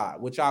put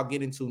side, which I'll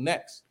get into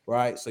next,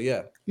 right? So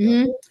yeah.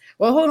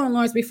 Well, hold on,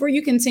 Lawrence. Before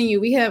you continue,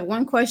 we have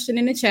one question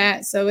in the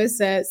chat. So it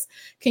says,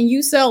 can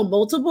you sell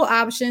multiple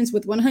options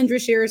with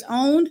 100 shares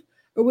owned,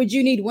 or would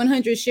you need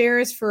 100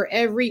 shares for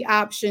every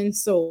option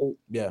sold?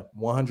 Yeah,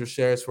 100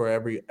 shares for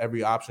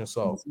every option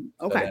sold.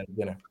 Okay.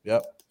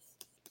 Yep.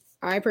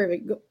 All right,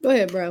 perfect. Go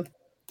ahead, bro.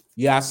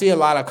 Yeah, I see a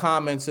lot of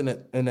comments in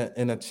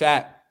the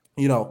chat.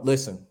 You know,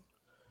 listen.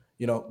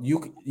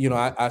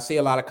 I see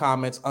a lot of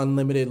comments,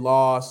 unlimited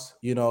loss,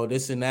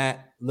 this and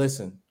that.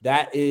 Listen,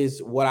 that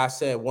is what I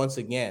said once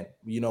again.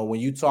 When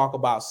you talk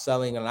about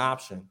selling an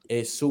option,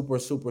 it's super,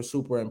 super,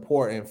 super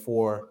important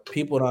for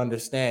people to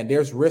understand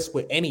there's risk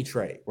with any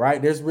trade,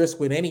 right? There's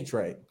risk with any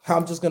trade.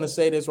 I'm just going to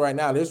say this right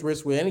now. There's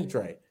risk with any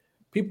trade.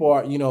 People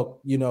are,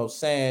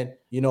 saying,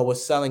 with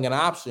selling an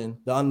option,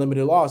 the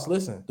unlimited loss.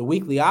 Listen, the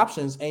weekly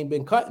options ain't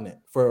been cutting it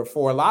for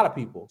a lot of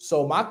people.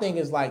 So my thing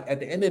is, like, at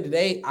the end of the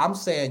day, I'm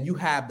saying you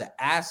have the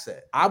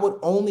asset. I would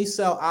only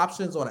sell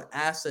options on an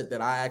asset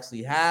that I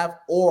actually have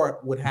or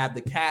would have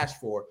the cash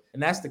for.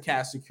 And that's the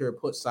cash secure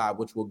put side,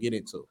 which we'll get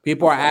into.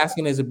 People are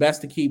asking, is it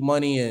best to keep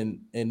money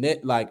in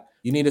it? Like,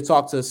 you need to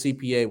talk to a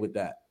CPA with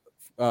that.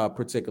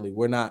 Particularly,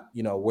 we're not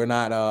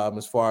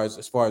as far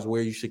as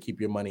where you should keep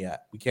your money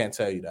at. We can't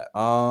tell you that.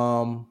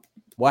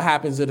 What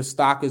happens if the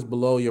stock is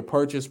below your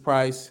purchase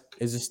price?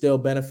 Is it still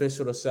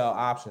beneficial to sell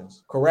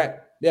options?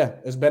 Correct. Yeah,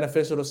 it's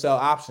beneficial to sell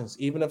options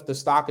even if the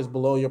stock is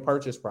below your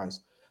purchase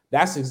price.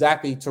 That's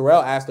exactly,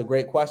 Terrell asked a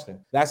great question.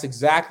 That's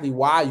exactly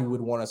why you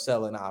would want to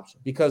sell an option.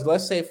 Because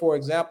let's say, for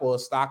example, a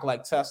stock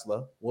like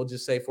Tesla, we'll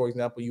just say, for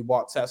example, you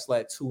bought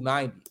Tesla at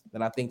 290.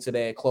 Then I think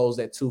today it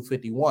closed at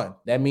 251.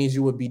 That means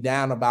you would be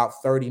down about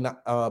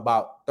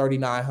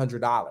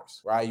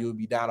 $3,900, right? You would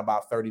be down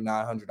about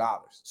 $3,900.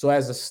 So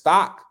as the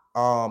stock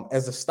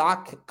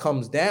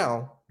comes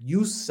down,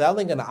 you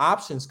selling an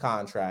options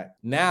contract.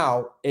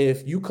 Now,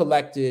 if you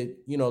collected,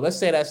 let's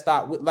say that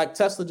stock, like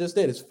Tesla just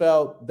did, it's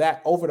fell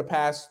that over the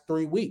past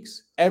 3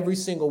 weeks. Every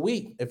single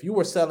week, if you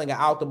were selling an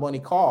out the money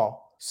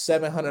call,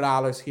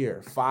 $700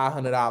 here,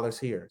 $500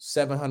 here,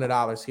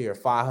 $700 here,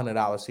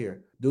 $500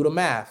 here. Do the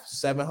math.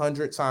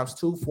 700 times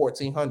 2,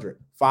 1,400.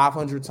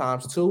 500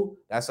 times 2,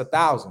 that's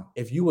 1,000.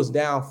 If you was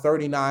down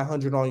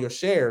 3,900 on your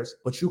shares,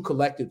 but you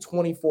collected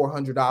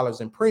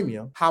 $2,400 in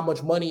premium, how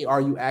much money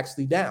are you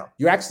actually down?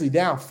 You're actually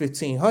down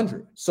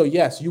 1,500. So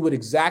yes, you would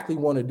exactly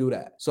want to do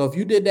that. So if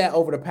you did that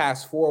over the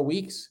past 4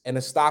 weeks and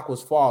the stock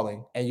was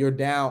falling and you're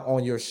down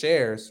on your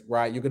shares,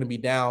 right? You're going to be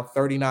down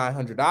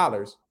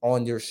 $3,900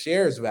 on your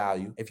shares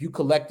value. If you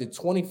collected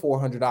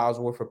 $2,400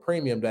 worth of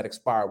premium that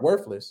expired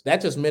worthless,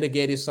 that just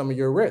mitigated some of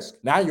your risk.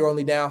 Now you're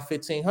only down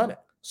 1,500.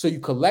 So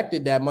you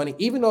collected that money,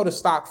 even though the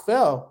stock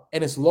fell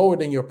and it's lower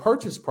than your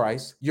purchase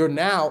price, you're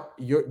now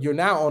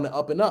on the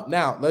up and up.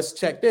 Now let's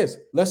check this.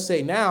 Let's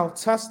say now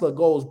Tesla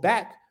goes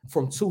back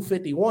from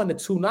 251 to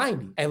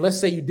 290. And let's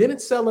say you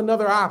didn't sell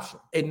another option.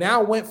 It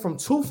now went from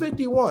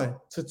 251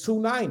 to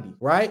 290,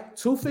 right?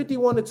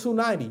 251 to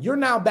 290. You're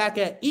now back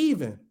at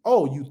even.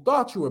 Oh, you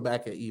thought you were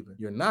back at even.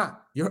 You're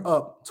not. You're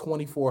up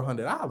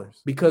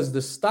 $2,400 because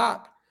the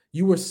stock,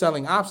 you were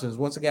selling options.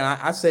 Once again,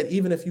 I said,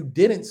 even if you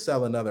didn't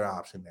sell another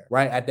option there,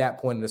 right? At that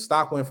point, the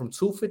stock went from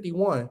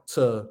 251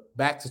 to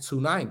back to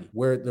 290,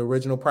 where the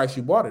original price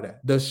you bought it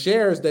at. The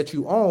shares that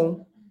you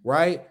own,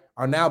 right,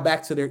 are now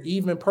back to their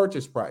even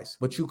purchase price,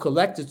 but you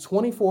collected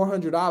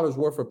 $2,400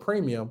 worth of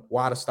premium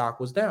while the stock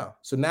was down.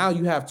 So now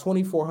you have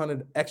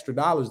 $2,400 extra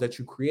dollars that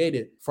you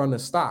created from the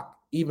stock,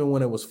 even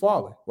when it was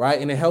falling,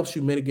 right? And it helps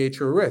you mitigate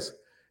your risk.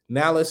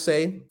 Now let's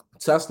say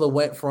Tesla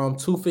went from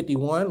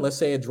 251, let's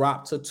say it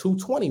dropped to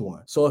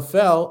 221. So it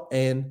fell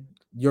and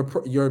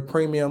your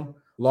premium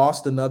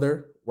lost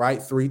another,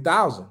 right,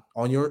 3,000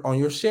 on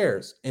your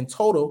shares. In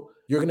total,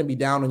 you're going to be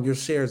down on your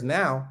shares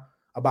now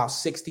about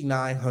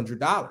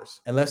 $6,900.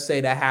 And let's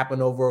say that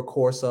happened over a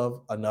course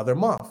of another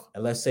month.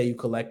 And let's say you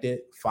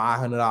collected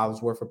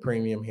 $500 worth of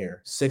premium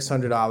here,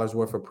 $600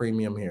 worth of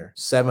premium here,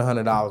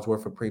 $700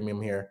 worth of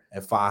premium here,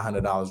 and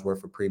 $500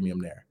 worth of premium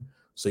there.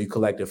 So you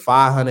collected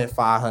 500,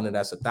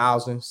 that's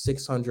 1,000,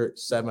 600,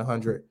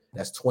 700,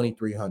 that's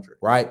 2,300,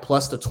 right?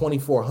 Plus the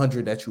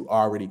 2,400 that you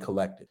already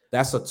collected.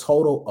 That's a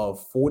total of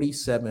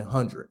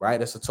 4,700, right?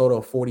 That's a total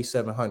of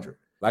 4,700.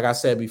 Like I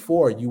said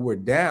before, you were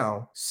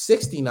down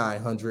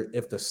 6,900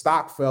 if the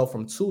stock fell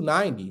from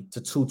 290 to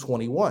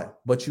 221,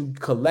 but you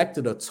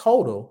collected a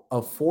total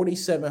of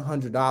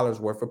 $4,700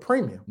 worth of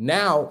premium.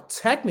 Now,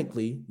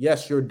 technically,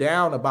 yes, you're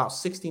down about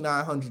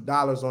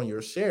 $6,900 on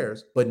your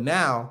shares, but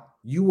now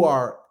you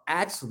are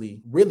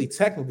actually, really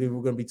technically,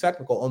 we're going to be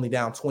technical, only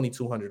down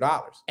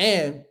 $2,200.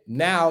 And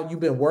now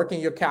you've been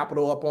working your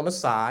capital up on the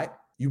side.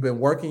 You've been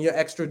working your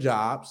extra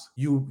jobs.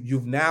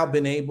 You've now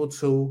been able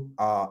to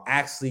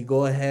actually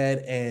go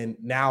ahead and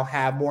now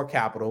have more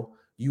capital.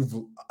 You've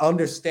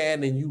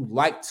understand and you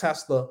like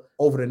Tesla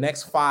over the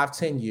next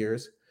 5-10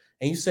 years.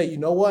 And you say, you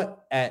know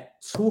what,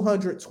 at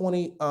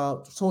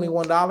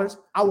 $221,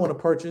 I want to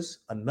purchase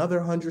another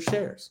 100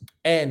 shares.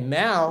 And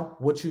now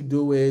what you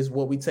do is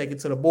what we take it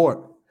to the board.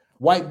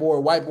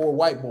 Whiteboard. We're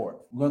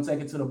going to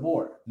take it to the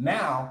board.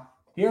 Now,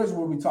 here's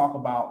where we talk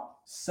about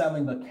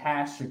selling a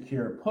cash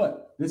secure put.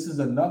 This is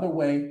another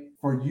way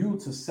for you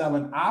to sell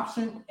an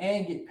option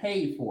and get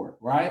paid for it,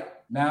 right?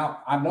 Now,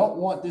 I don't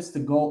want this to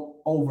go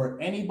over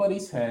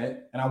anybody's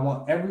head, and I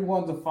want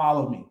everyone to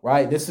follow me,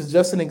 right? This is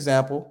just an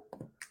example.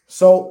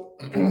 So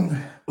we're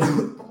going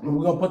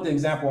to put the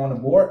example on the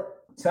board.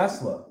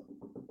 Tesla,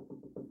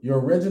 your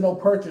original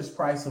purchase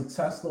price of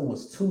Tesla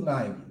was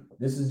 $290.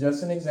 This is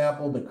just an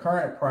example. The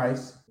current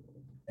price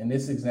in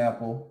this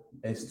example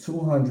is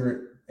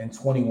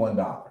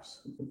 $221.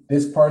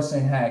 This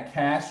person had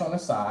cash on the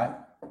side.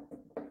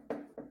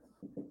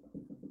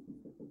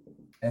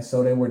 And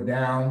so they were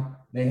down.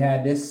 They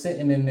had this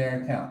sitting in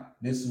their account.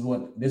 This is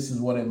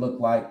what it looked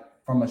like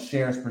from a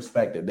shares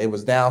perspective. They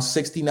was down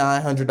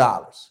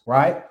 $6,900,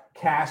 right?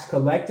 Cash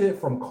collected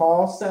from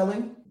call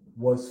selling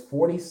was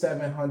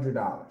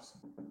 $4,700.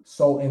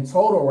 So in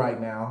total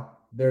right now,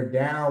 they're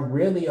down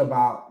really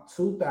about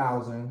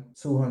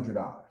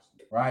 $2,200,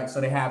 right?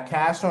 So they have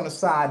cash on the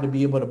side to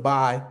be able to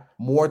buy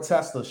more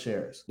Tesla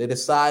shares. They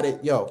decided,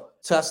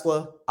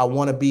 Tesla, I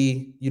want to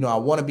be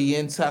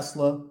in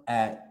Tesla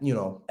at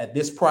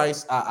this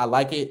price. I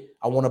like it.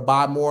 I want to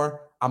buy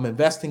more. I'm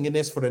investing in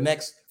this for the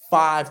next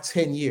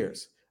 5-10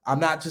 years.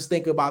 I'm not just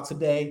thinking about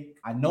today.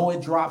 I know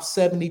it dropped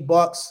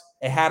 $70.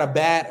 It had a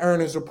bad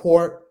earnings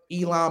report.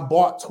 Elon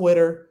bought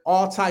Twitter.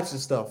 All types of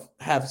stuff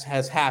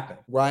has happened,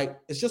 right?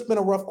 It's just been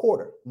a rough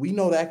quarter. We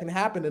know that can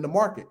happen in the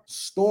market.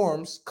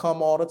 Storms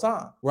come all the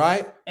time,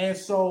 right? And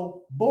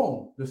so,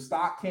 boom, the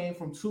stock came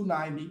from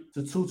 290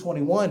 to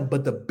 221,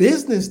 but the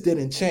business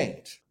didn't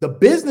change. The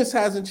business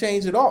hasn't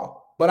changed at all.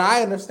 But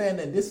I understand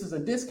that this is a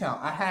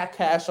discount. I had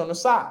cash on the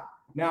side.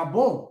 Now,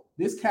 boom,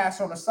 this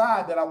cash on the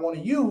side that I want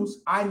to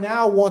use, I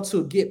now want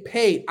to get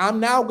paid. I'm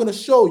now going to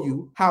show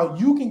you how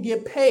you can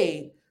get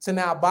paid to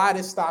now buy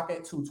this stock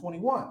at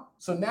 221.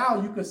 So now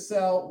you could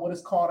sell what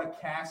is called a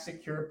cash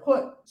secured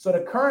put. So the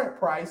current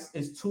price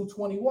is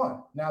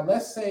 221. Now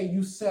let's say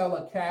you sell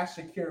a cash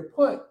secured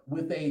put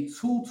with a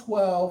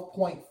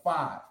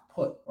 212.5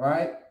 put,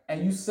 right?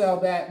 And you sell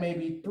that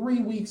maybe 3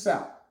 weeks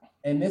out.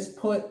 And this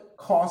put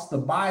costs the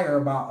buyer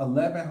about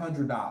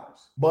 $1,100.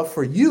 But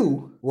for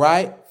you,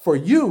 right? For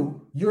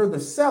you, you're the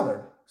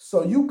seller.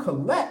 So you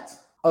collect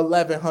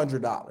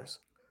 $1,100.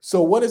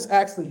 So what is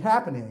actually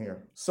happening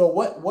here? So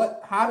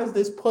how does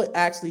this put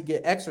actually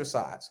get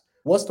exercised?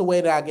 What's the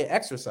way that I get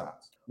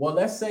exercised? Well,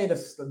 let's say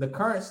the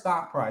current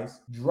stock price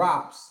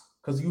drops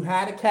because you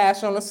had a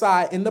cash on the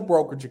side in the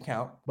brokerage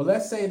account. But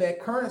let's say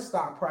that current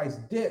stock price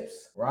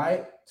dips,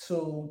 right,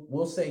 to,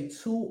 we'll say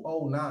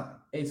 209.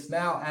 It's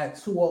now at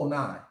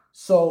 209.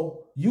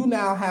 So you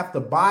now have to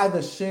buy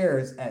the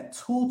shares at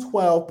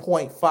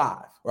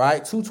 212.5,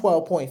 right?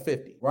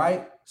 212.50,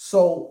 right?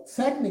 So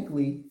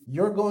technically,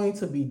 you're going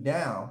to be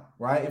down,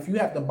 right? If you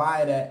have to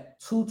buy it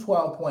at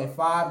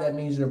 212.5, that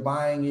means you're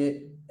buying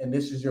it, and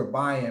this is your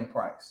buy-in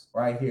price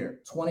right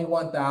here,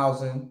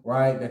 $21,000,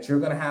 right? That you're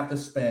going to have to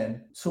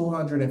spend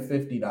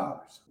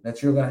 $250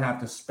 that you're going to have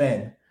to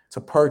spend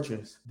to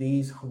purchase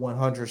these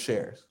 100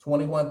 shares,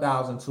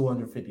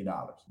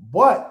 $21,250.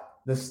 But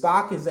the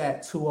stock is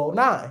at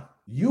 209.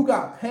 You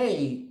got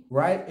paid,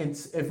 right?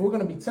 If we're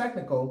going to be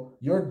technical,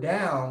 you're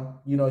down,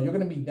 you're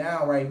going to be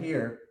down right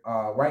here,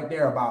 right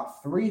there,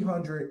 about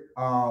 $300,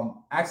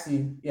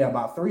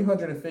 about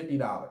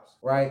 $350,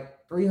 right?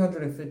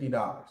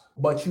 $350.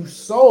 But you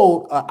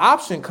sold an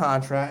option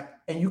contract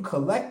and you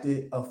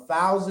collected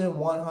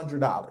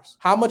 $1,100.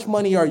 How much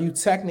money are you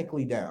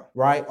technically down,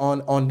 right?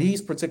 On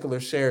these particular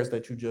shares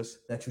that you just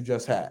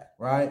had,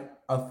 right?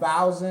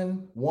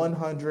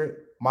 1,100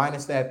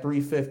 minus that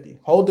 350.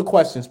 Hold the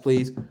questions,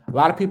 please. A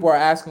lot of people are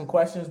asking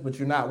questions, but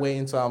you're not waiting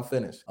until I'm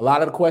finished. A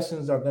lot of the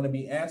questions are going to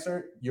be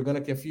answered. You're going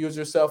to confuse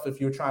yourself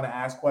if you're trying to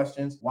ask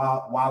questions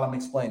while I'm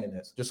explaining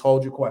this. Just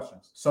hold your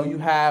questions. So you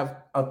have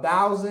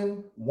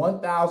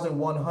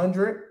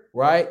 1,100,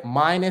 right?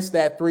 Minus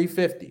that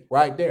 350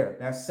 right there.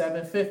 That's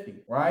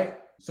 750, right?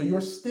 So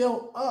you're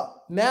still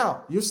up.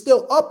 Now, you're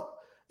still up.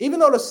 Even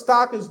though the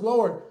stock is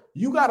lower,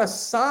 you got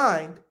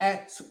assigned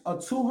at a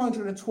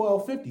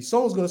 212.50.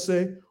 Someone's going to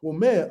say, well,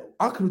 man,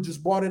 I could have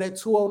just bought it at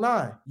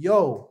 209.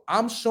 Yo,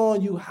 I'm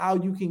showing you how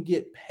you can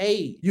get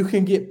paid. You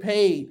can get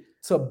paid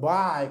to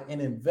buy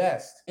and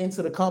invest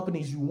into the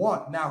companies you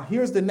want. Now,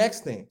 here's the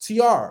next thing.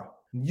 Tiara,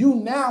 you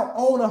now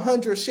own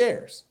 100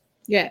 shares.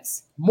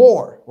 Yes.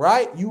 More,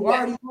 right? You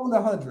already own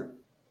 100.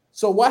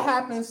 So what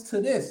happens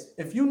to this?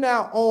 If you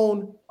now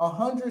own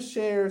 100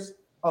 shares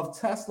of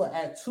Tesla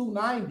at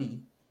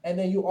 290, and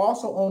then you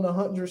also own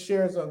 100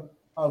 shares of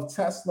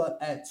Tesla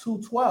at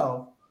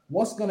 212,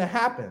 what's going to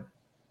happen?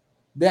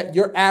 That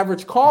your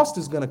average cost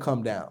is going to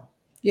come down.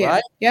 Yeah.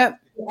 Right? Yep.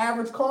 The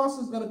average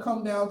cost is going to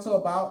come down to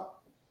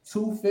about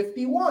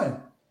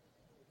 251.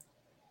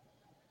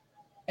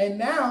 And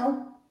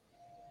now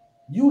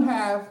you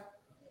have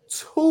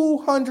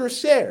 200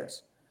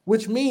 shares,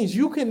 which means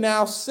you can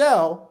now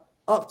sell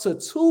up to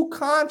 2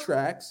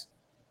 contracts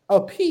a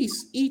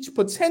piece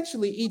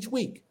potentially each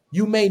week.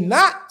 You may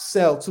not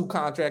sell 2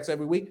 contracts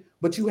every week,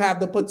 but you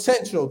have the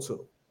potential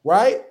to,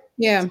 right?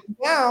 Yeah. So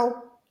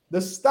now the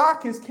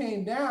stock has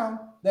came down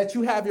that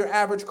you have your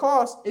average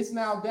cost. It's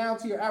now down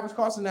to your average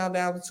cost is now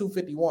down to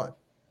 251.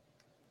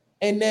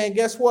 And then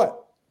guess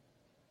what?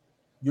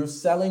 You're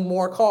selling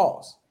more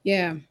calls.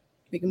 Yeah.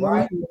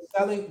 Right?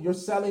 You're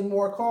selling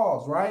more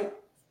calls, right?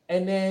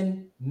 And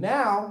then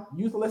now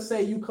let's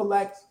say you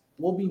collect,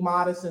 we'll be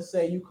modest and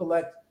say you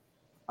collect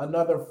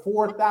another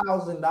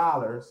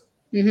 $4,000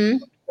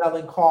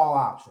 selling call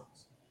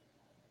options,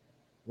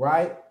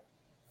 right?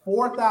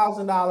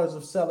 $4,000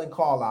 of selling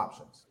call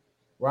options,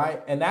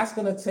 right? And that's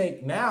going to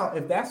take now,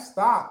 if that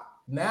stock,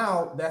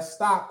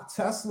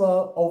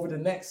 Tesla over the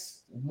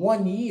next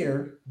 1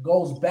 year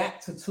goes back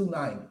to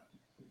 290,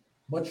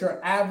 but your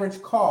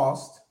average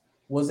cost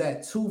was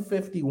at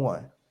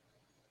 251.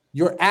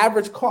 Your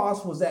average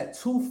cost was at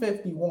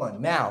 251.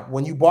 Now,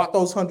 when you bought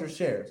those 100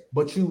 shares,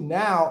 but you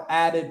now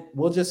added,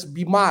 we'll just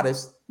be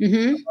modest,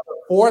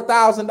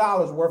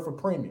 $4,000 worth of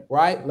premium,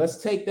 right?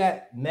 Let's take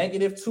that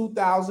negative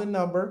 2,000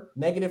 number,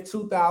 negative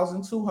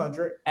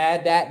 2,200,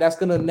 add that. That's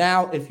going to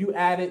now, if you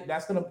add it,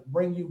 that's going to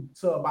bring you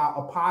to about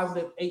a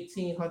positive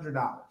 $1,800.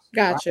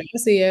 Gotcha. Right? I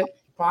see it.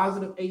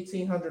 Positive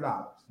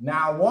 $1,800.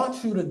 Now I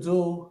want you to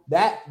do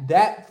that.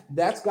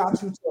 That's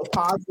got you to a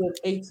positive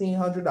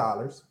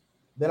 $1,800.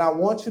 Then I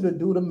want you to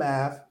do the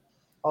math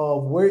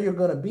of where you're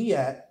going to be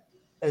at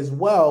as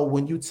well,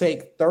 when you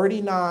take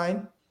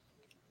 39,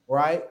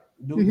 right?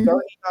 Do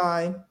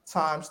 39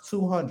 times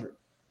 200.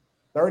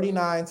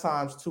 39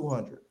 times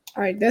 200.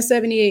 All right, that's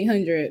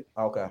 7,800.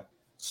 Okay.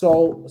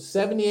 So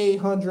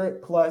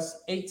 7,800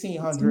 plus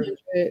 1,800,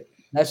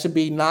 that should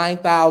be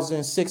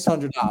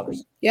 $9,600.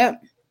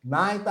 Yep.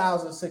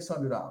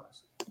 $9,600.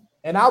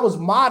 And I was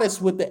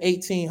modest with the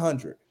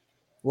 1,800,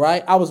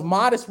 right? I was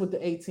modest with the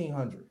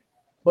 1,800.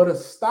 But a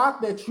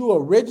stock that you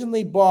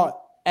originally bought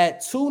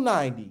at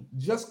 290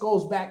 just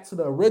goes back to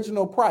the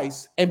original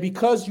price. And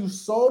because you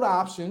sold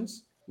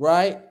options,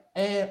 right?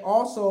 And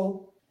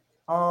also,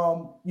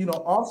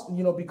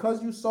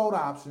 because you sold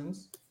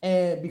options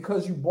and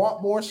because you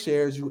bought more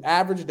shares, you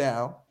averaged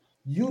down,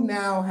 you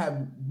now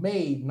have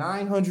made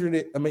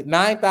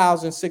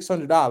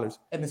 $9,600,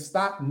 and the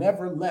stock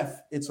never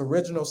left its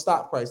original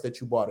stock price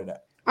that you bought it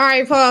at. All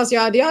right, pause,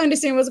 y'all. Do y'all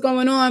understand what's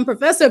going on?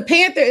 Professor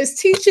Panther is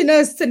teaching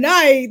us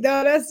tonight.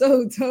 No, that's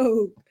so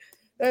dope.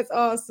 That's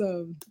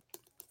awesome.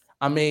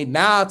 I mean,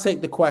 now I'll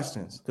take the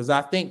questions because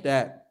I think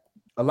that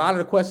a lot of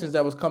the questions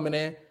that was coming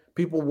in,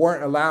 people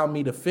weren't allowing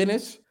me to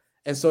finish.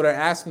 And so they're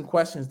asking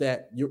questions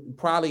that you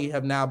probably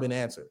have now been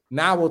answered.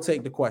 Now we'll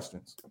take the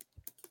questions.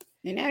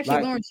 And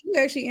actually, Lawrence, you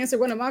actually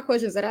answered one of my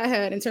questions that I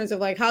had in terms of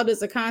like, how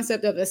does the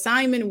concept of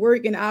assignment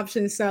work in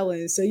option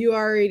selling? So you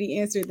already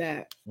answered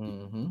that.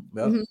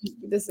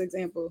 This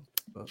example.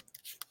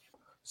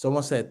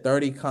 Someone said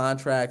 30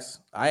 contracts.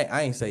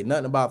 I ain't say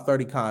nothing about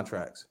 30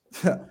 contracts.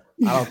 I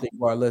don't think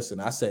you are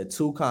listening. I said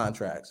 2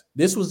 contracts.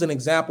 This was an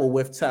example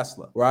with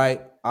Tesla,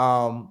 right?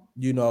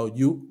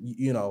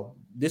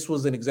 This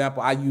was an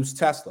example. I used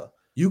Tesla.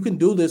 You can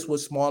do this with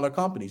smaller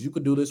companies. You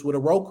could do this with a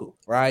Roku,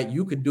 right?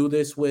 You could do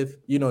this with,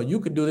 you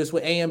could do this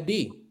with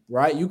AMD,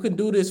 right? You can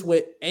do this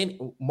with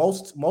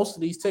most of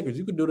these tickers.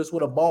 You could do this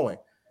with a Boeing.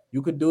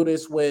 You could do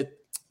this with,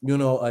 a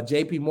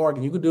JP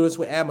Morgan. You could do this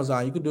with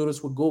Amazon. You could do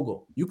this with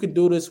Google. You could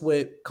do this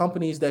with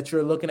companies that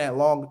you're looking at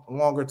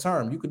longer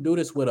term. You could do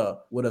this with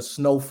a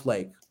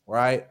Snowflake,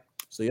 right?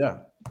 So yeah.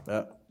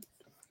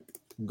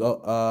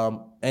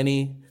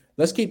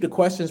 Let's keep the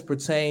questions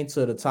pertain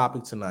to the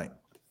topic tonight.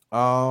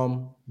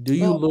 Do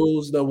you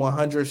lose the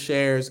 100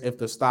 shares if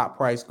the stock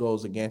price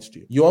goes against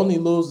you? You only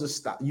lose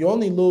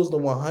the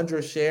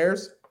 100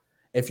 shares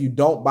if you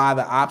don't buy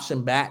the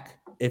option back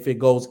if it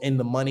goes in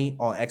the money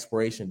on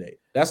expiration date.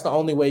 That's the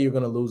only way you're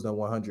going to lose the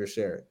 100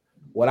 shares.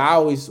 What I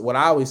always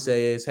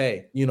say is,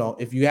 hey,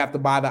 if you have to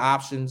buy the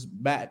options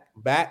back,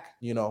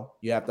 you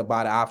have to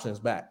buy the options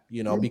back,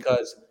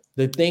 because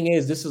the thing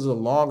is, this is a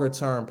longer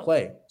term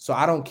play. So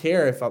I don't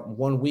care if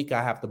 1 week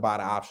I have to buy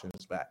the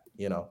options back,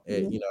 it's a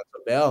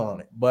bail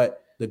on it.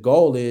 But the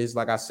goal is,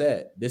 like I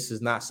said, this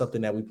is not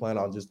something that we plan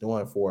on just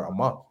doing for a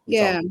month.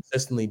 Yeah. So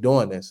consistently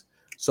doing this.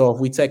 So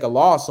if we take a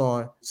loss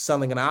on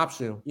selling an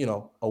option,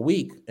 a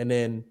week, and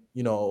then,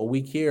 a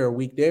week here, a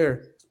week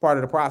there, it's part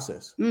of the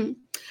process. All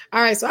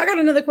right. So I got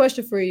another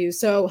question for you.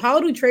 So how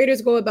do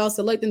traders go about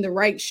selecting the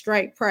right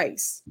strike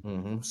price?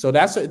 So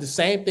that's the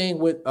same thing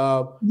with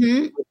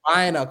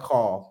buying a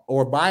call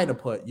or buying a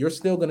put. You're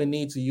still going to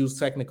need to use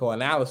technical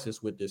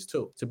analysis with this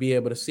too, to be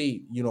able to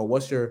see,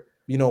 what's your,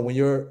 when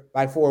you're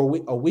like for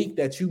a week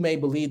that you may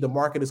believe the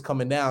market is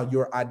coming down,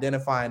 you're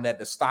identifying that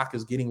the stock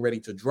is getting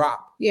ready to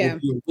drop. Yeah.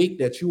 Would be a week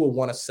that you will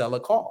want to sell a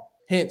call.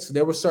 Hence,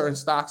 there were certain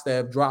stocks that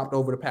have dropped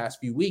over the past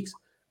few weeks.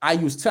 I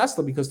use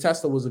Tesla because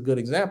Tesla was a good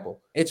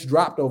example. It's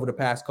dropped over the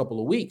past couple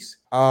of weeks.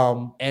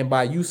 And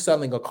by you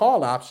selling a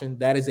call option,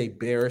 that is a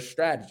bearish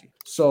strategy.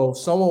 So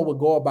someone would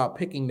go about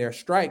picking their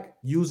strike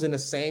using the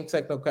same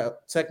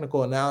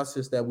technical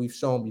analysis that we've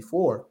shown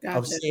before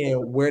of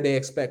seeing where they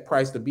expect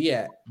price to be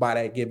at by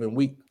that given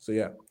week. So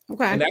yeah.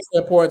 Okay. And that's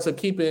the importance of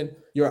keeping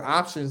your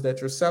options that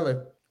you're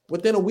selling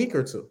within a week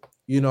or two.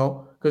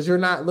 Because you're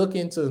not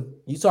looking to,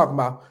 you talking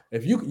about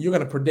if you're going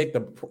to predict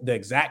the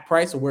exact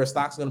price of where a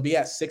stock's going to be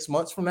at 6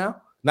 months from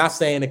now. Not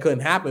saying it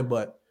couldn't happen,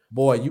 but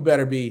boy, you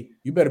better be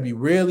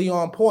really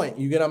on point.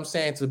 You get what I'm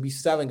saying? To be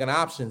selling an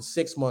option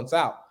 6 months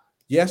out.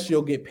 Yes,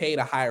 you'll get paid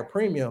a higher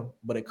premium,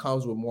 but it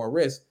comes with more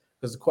risk.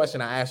 Because the question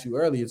I asked you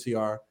earlier,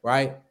 TR,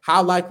 right?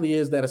 How likely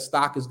is that a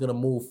stock is going to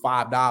move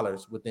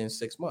 $5 within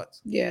 6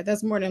 months? Yeah,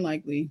 that's more than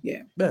likely.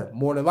 Yeah,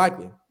 more than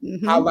likely.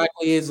 How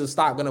likely is a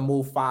stock going to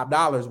move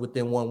 $5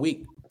 within 1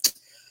 week?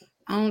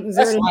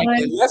 Less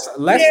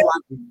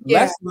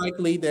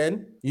likely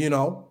than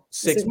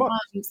 6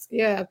 months.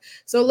 Yeah.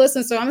 So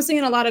listen, so I'm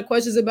seeing a lot of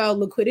questions about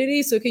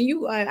liquidity. So can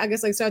you, I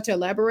guess, start to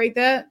elaborate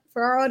that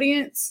for our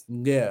audience?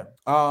 Yeah.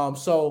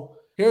 So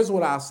here's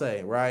what I'll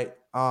say, right?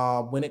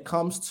 When it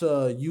comes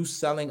to you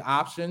selling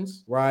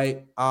options,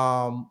 right?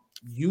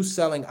 You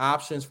selling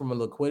options from a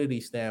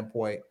liquidity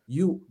standpoint,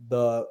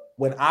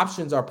 when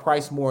options are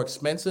priced more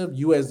expensive,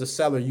 you as the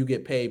seller, you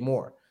get paid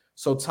more.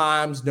 So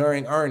times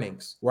during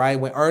earnings, right?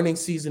 When earnings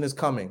season is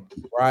coming,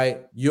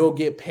 right? You'll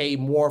get paid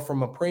more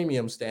from a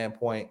premium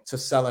standpoint to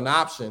sell an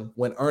option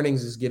when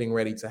earnings is getting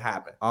ready to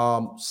happen.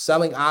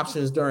 Selling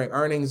options during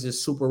earnings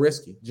is super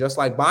risky, just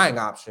like buying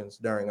options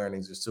during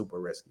earnings is super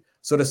risky.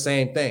 So the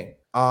same thing.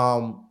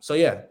 So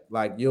yeah,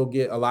 like you'll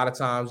get a lot of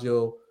times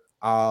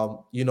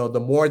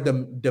The more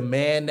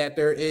demand that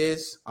there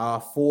is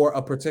for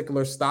a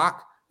particular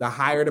stock, the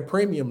higher the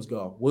premiums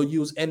go. We'll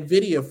use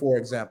Nvidia, for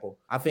example.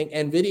 I think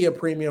Nvidia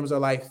premiums are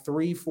like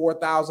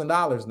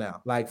 $3,000-$4,000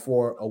 now, like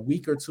for a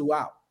week or two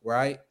out,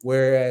 right?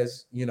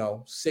 Whereas,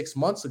 6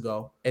 months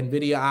ago,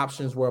 Nvidia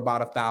options were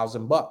about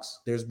 $1,000.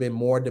 There's been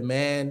more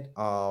demand.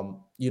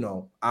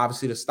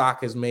 Obviously the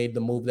stock has made the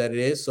move that it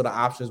is, so the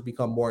options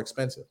become more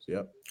expensive.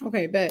 Yeah.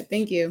 Okay, bet.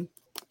 Thank you.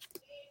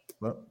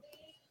 Well,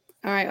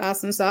 all right,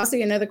 awesome. So I'll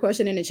see another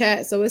question in the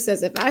chat. So it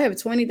says, if I have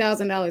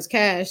 $20,000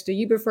 cash, do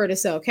you prefer to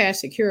sell cash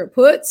secured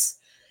puts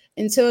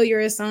until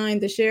you're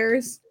assigned the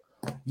shares?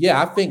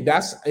 Yeah, I think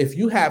that's, if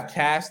you have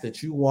cash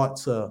that you want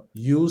to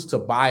use to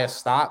buy a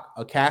stock,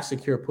 a cash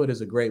secure put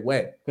is a great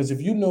way. Because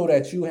if you know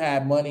that you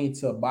had money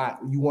to buy,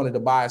 you wanted to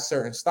buy a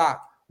certain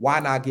stock, why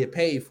not get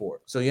paid for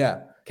it? So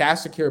yeah, cash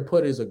secure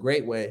put is a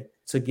great way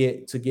to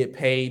get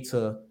paid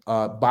to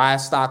buy a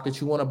stock that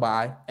you want to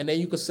buy, and then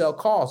you could sell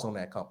calls on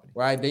that company,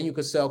 right? Then you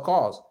could sell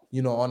calls,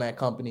 on that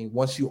company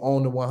once you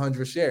own the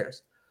 100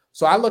 shares.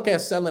 So I look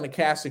at selling a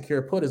cash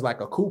secure put as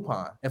like a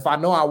coupon. If I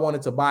know I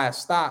wanted to buy a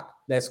stock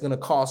that's going to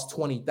cost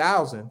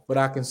 $20,000, but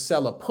I can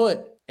sell a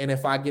put, and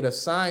if I get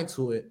assigned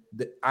to it,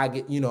 I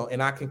get,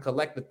 and I can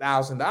collect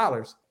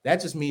 $1,000.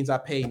 That just means I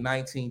paid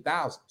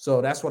 $19,000.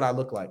 So that's what I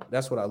look like.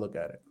 That's what I look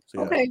at it. So,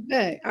 yeah. Okay,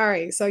 good. All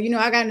right. So,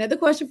 I got another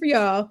question for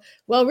y'all.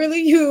 Well,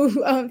 really you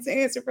to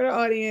answer for the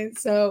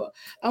audience. So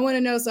I want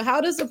to know, so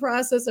how does the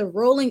process of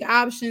rolling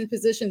option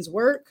positions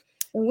work?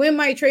 And when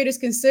might traders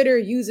consider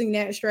using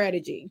that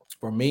strategy?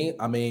 For me,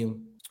 I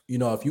mean,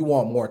 if you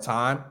want more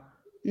time,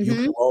 you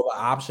can roll the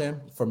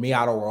option. For me,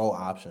 I don't roll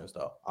options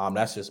though.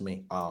 That's just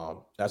me.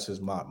 That's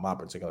just my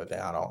particular thing.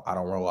 I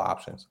don't roll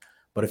options.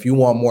 But if you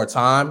want more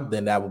time,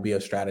 then that would be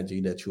a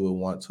strategy that you would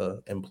want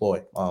to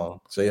employ.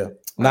 So yeah,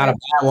 not a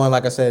bad one.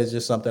 Like I said, it's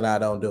just something I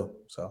don't do.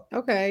 So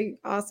okay,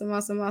 awesome.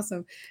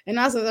 And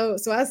also,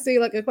 so I see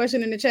like a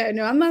question in the chat.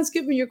 No, I'm not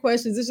skipping your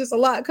questions. It's just a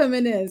lot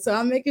coming in, so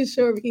I'm making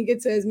sure we can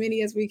get to as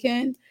many as we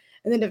can.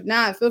 And then if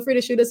not, feel free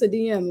to shoot us a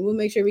DM, and we'll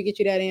make sure we get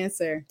you that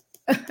answer.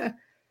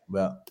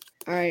 Well.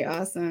 All right,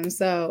 awesome.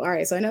 So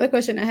another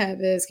question I have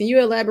is, can you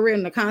elaborate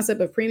on the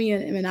concept of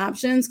premium and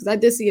options? Because I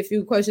did see a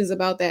few questions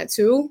about that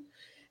too,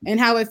 and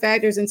how it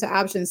factors into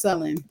option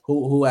selling.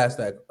 Who asked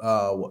that?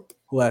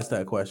 Who asked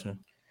that question?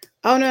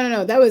 Oh,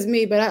 no, that was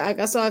me. But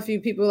I saw a few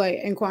people like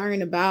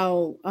inquiring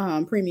about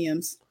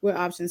premiums with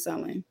option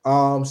selling.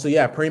 So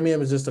yeah,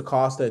 premium is just the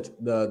cost that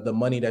the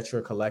money that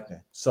you're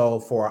collecting. So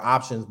for an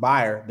options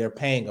buyer, they're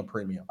paying a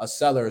premium. A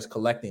seller is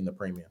collecting the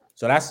premium.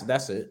 So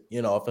that's it.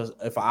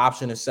 If an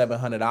option is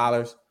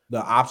 $700,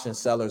 the option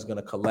seller is going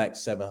to collect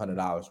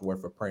 $700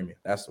 worth of premium.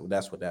 That's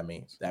what that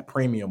means. That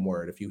premium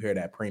word. If you hear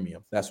that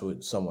premium, that's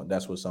what someone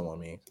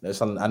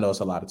means. I know it's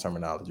a lot of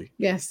terminology.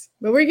 Yes,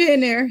 but we're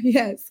getting there.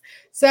 Yes.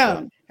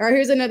 So, All right,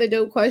 here's another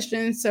dope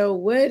question. So,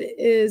 what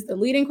is the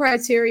leading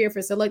criteria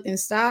for selecting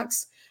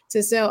stocks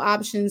to sell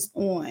options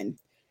on?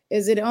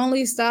 Is it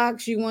only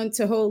stocks you want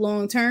to hold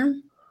long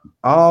term?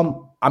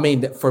 I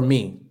mean, for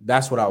me,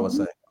 that's what I would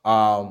say.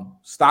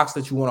 Stocks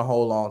that you want to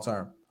hold long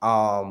term,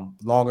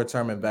 longer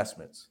term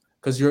investments.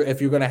 Because if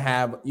you're gonna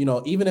have,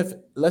 even if,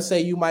 let's say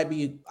you might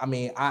be,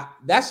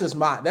 that's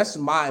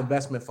my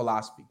investment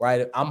philosophy,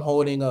 right? I'm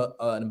holding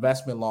an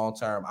investment long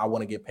term. I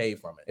want to get paid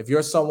from it. If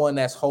you're someone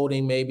that's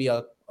holding maybe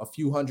a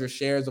few hundred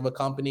shares of a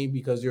company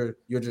because you're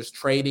just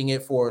trading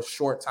it for a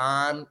short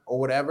time or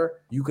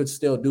whatever, you could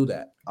still do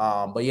that.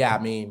 But yeah,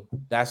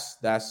 that's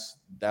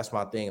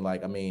my thing.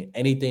 Like,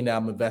 anything that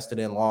I'm invested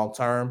in long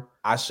term,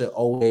 I should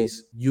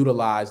always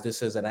utilize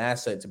this as an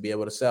asset to be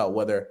able to sell,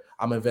 whether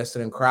I'm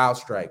invested in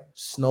CrowdStrike,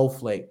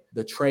 Snowflake,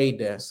 the Trade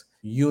Desk,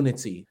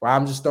 Unity, where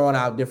I'm just throwing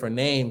out different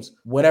names.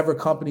 Whatever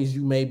companies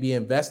you may be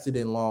invested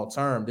in long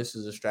term, this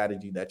is a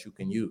strategy that you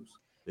can use.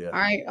 Yeah. All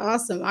right,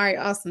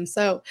 awesome.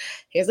 So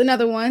here's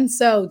another one.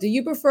 So do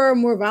you prefer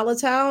more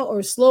volatile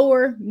or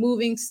slower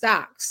moving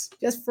stocks?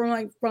 Just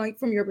from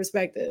your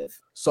perspective.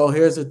 So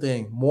here's the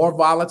thing. More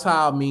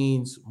volatile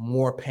means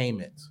more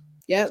payments.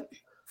 Yep.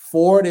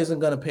 Ford isn't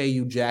going to pay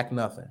you jack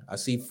nothing. I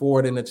see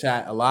Ford in the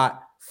chat a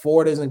lot.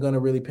 Ford isn't going to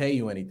really pay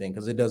you anything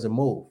because it doesn't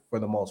move for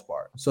the most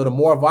part. So the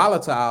more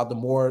volatile, the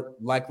more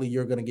likely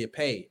you're going to get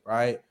paid,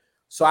 right?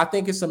 So I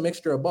think it's a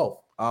mixture of both.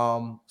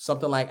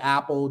 Something like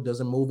Apple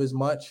doesn't move as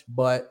much,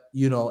 but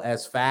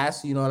as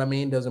fast,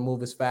 doesn't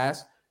move as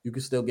fast. You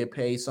can still get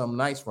paid something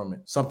nice from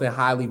it. Something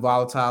highly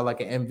volatile like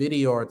an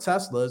Nvidia or a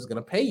Tesla is going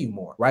to pay you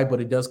more, right?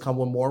 But it does come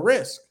with more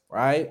risk,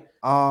 right?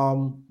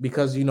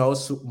 Because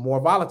it's more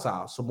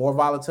volatile. So more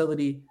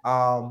volatility,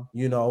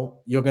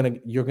 you're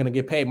gonna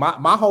get paid.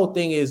 My whole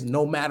thing is,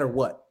 no matter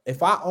what,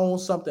 if I own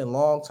something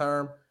long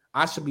term,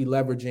 I should be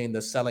leveraging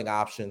the selling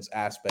options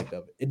aspect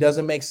of it. It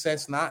doesn't make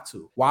sense not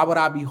to. Why would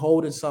I be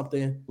holding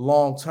something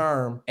long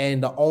term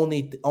and the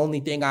only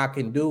thing I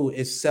can do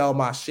is sell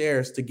my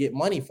shares to get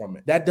money from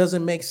it? That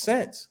doesn't make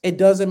sense. It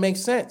doesn't make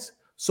sense.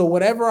 So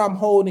whatever I'm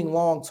holding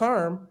long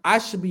term, I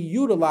should be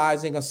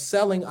utilizing a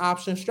selling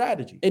option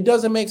strategy. It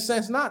doesn't make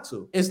sense not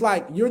to. It's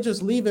like you're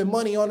just leaving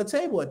money on the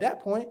table at that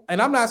point.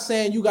 And I'm not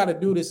saying you got to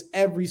do this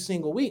every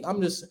single week.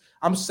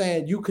 I'm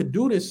saying you could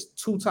do this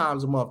 2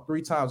 times a month,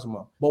 3 times a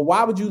month. But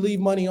why would you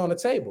leave money on the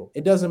table?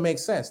 It doesn't make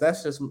sense.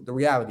 That's just the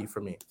reality for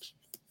me.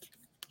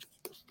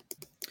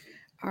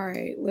 All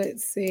right,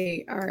 let's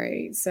see. All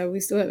right, so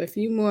we still have a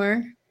few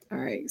more. All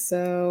right,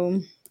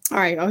 so all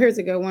right. Oh, here's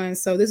a good one.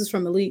 So this is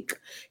from Malik.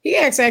 He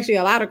asks actually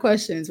a lot of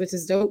questions, which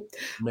is dope.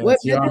 Man, What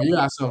TR, you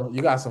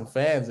got some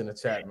fans in the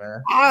chat,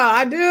 man. Oh,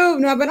 I do.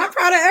 No, but I'm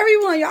proud of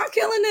everyone. Y'all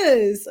killing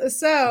this.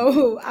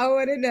 So I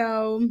want to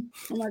know.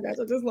 Oh my gosh,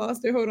 I just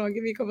lost it. Hold on.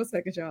 Give me a couple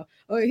seconds, y'all.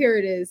 Oh, here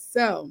it is.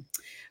 So,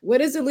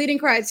 what is the leading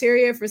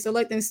criteria for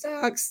selecting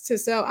stocks to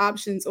sell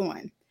options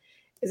on?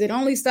 Is it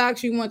only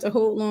stocks you want to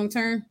hold long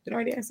term? Did I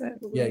already ask that?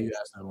 Yeah, you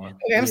asked that one.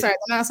 Okay, I'm sorry.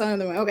 I saw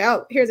another one. Okay.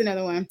 Oh, here's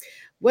another one.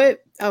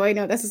 What? Oh wait,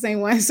 no, that's the same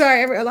one.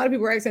 Sorry, a lot of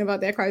people are asking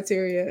about that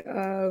criteria.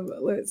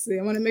 Let's see.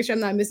 I want to make sure I'm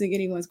not missing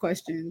anyone's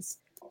questions.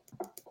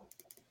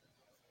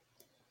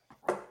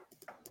 All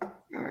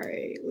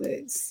right,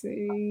 let's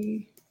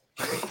see.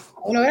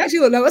 Oh no,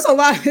 actually, no, it's a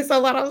lot. It's a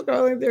lot I'm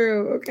scrolling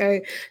through.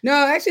 Okay. No,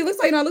 actually, it looks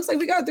like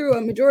we got through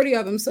a majority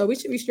of them, so we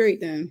should be straight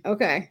then.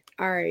 Okay.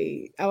 All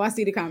right. Oh, I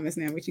see the comments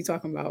now. What you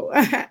talking about?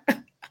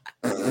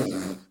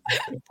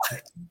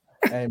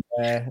 Hey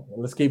man,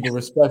 let's keep it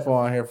respectful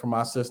on here for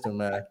my sister,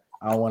 man.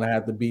 I don't want to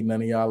have to beat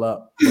none of y'all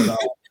up. But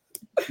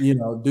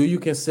do you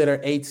consider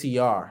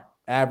ATR,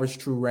 average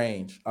true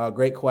range?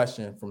 Great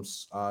question from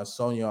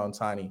Sonia on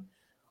Tiny.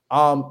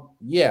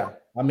 Yeah,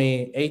 I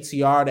mean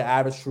ATR, the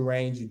average true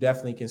range, you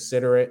definitely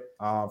consider it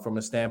from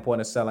a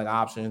standpoint of selling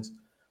options,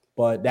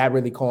 but that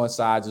really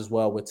coincides as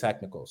well with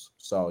technicals.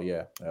 So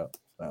yeah,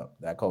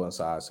 that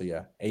coincides. So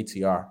yeah,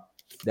 ATR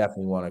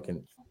definitely want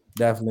to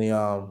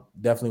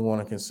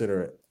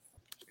consider it.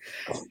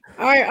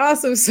 All right,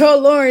 awesome. So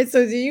Lauren,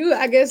 so do you,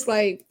 I guess,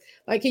 like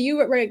can you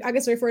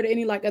refer to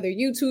any like other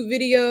YouTube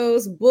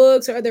videos,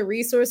 books, or other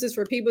resources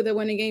for people that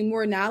want to gain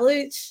more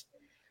knowledge?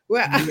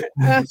 Well,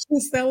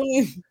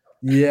 selling.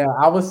 Yeah,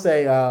 I would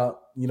say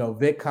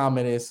Vic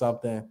commented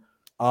something.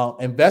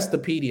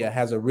 Investopedia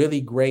has a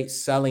really great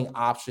selling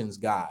options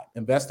guide.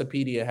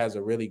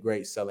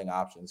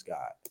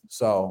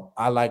 So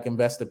I like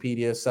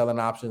Investopedia selling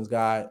options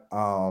guide.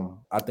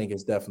 I think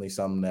it's definitely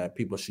something that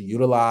people should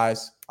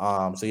utilize.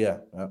 So yeah.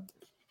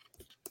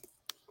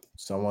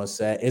 Someone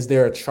said, is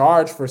there a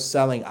charge for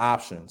selling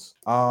options?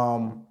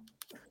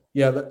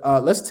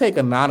 Let's take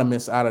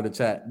anonymous out of the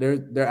chat.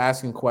 They're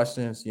asking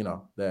questions,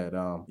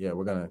 that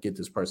we're gonna get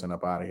this person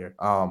up out of here.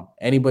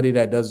 Anybody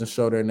that doesn't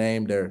show their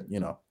name, they're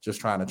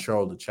just trying to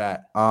troll the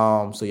chat.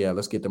 So yeah,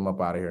 let's get them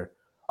up out of here.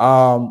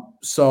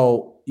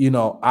 So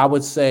I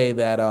would say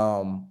that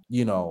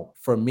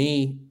for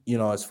me,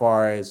 as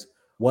far as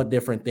what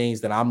different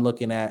things that I'm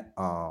looking at,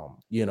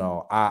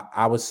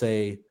 I would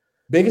say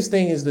biggest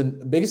thing is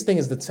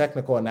the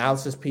technical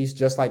analysis piece,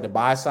 just like the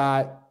buy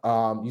side.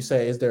 You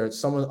say,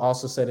 someone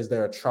also said, is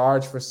there a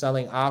charge for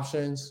selling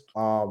options?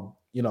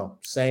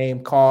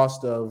 Same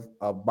cost of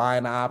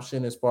buying an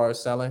option as far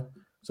as selling.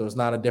 So it's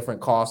not a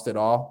different cost at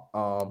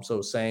all.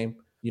 So same,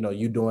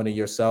 you doing it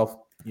yourself,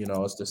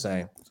 it's the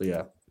same. So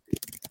yeah,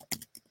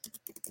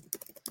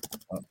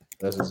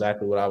 that's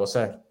exactly what I would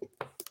say.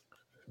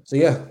 So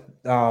yeah,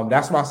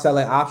 that's my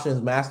selling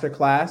options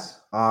masterclass.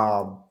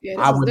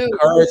 I would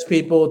encourage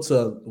people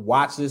to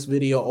watch this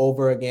video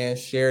over again,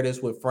 share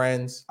this with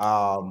friends.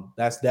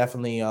 That's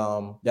definitely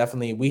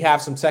we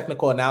have some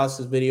technical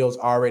analysis videos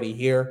already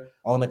here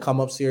on the Come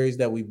Up series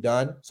that we've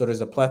done. So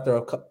there's a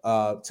plethora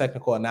of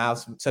technical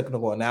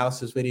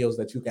analysis videos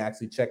that you can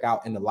actually check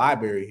out in the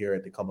library here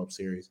at the Come Up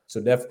series. So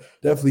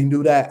definitely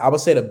do that. I would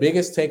say the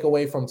biggest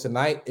takeaway from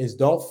tonight is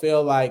don't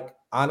feel like,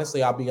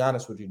 honestly, I'll be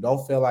honest with you,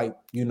 don't feel like,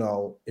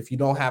 if you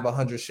don't have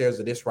 100 shares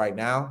of this right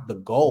now,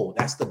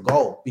 that's the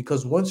goal.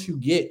 Because once you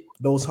get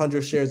those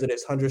 100 shares of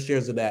this, 100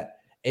 shares of that,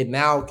 it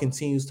now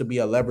continues to be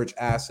a leverage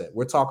asset.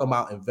 We're talking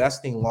about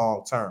investing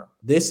long term.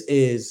 This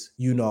is,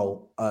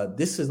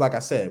 like I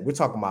said, we're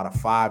talking about a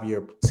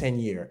 5-year,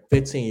 10-year,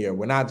 15-year.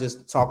 We're not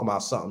just talking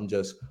about something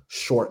just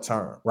short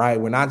term,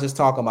 right? We're not just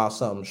talking about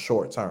something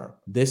short term.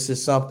 This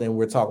is something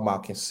we're talking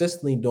about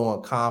consistently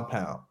doing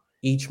compound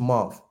each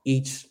month,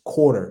 each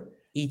quarter,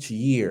 each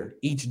year,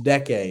 each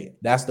decade.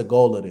 That's the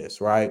goal of this,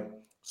 right?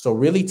 So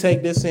really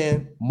take this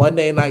in.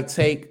 Monday Night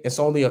Take. It's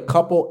only a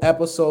couple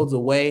episodes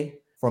away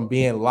from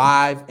being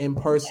live in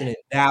person in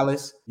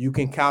Dallas. You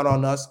can count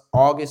on us.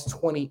 August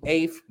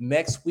 28th,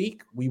 next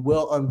week, we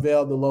will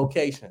unveil the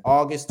location.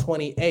 August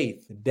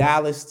 28th,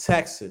 Dallas,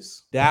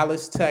 Texas.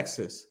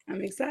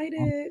 I'm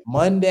excited.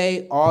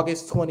 Monday,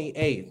 August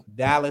 28th,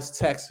 Dallas,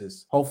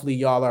 Texas. Hopefully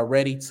y'all are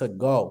ready to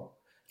go.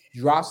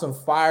 Drop some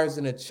fires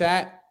in the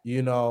chat.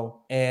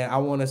 And I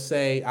want to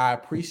say I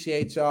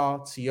appreciate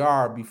y'all.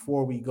 TR,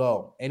 before we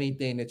go,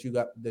 anything that you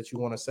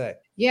want to say?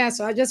 Yeah,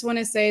 so I just want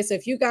to say, so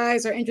if you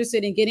guys are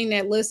interested in getting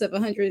that list of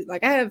 100,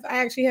 like I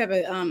actually have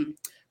a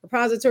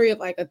repository of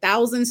like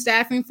 1,000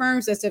 staffing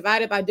firms that's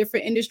divided by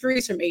different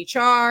industries, from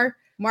HR,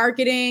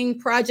 marketing,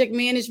 project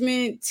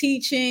management,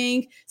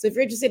 teaching. So if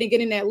you're interested in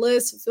getting that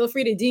list, feel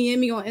free to DM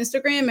me on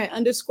Instagram at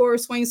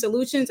 _Swing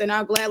Solutions, and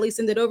I'll gladly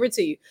send it over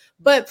to you.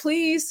 But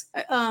please,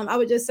 I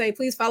would just say,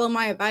 please follow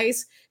my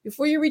advice.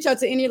 Before you reach out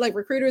to any like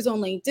recruiters on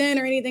LinkedIn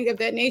or anything of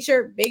that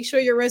nature, make sure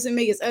your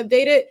resume is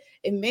updated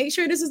and make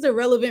sure this is the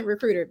relevant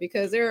recruiter,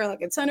 because there are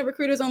like a ton of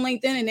recruiters on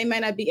LinkedIn and they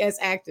might not be as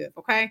active.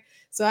 Okay.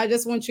 So I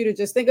just want you to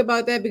just think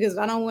about that, because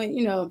I don't want,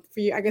 for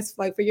you, I guess,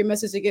 like for your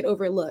message to get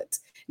overlooked.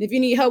 And if you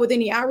need help with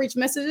any outreach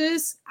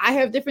messages, I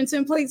have different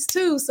templates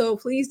too. So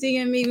please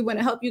DM me. We want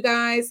to help you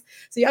guys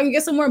so y'all can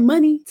get some more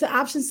money to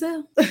option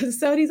sell,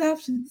 sell these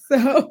options.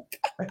 So,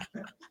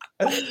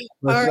 all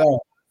right.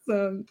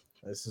 So,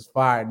 this is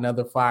fire.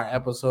 Another fire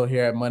episode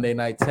here at Monday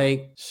Night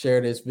Take.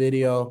 Share this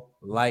video,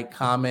 like,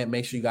 comment.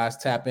 Make sure you guys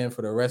tap in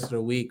for the rest of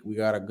the week. We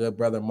got our good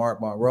brother Mark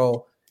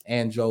Monroe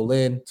and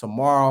Jolynn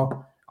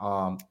tomorrow.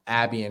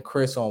 Abby and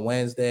Chris on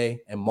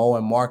Wednesday, and Mo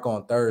and Mark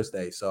on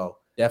Thursday. So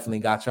definitely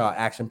got y'all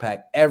action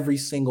packed every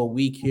single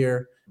week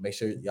here. Make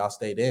sure y'all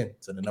stayed in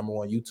to the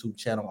 #1 YouTube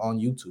channel on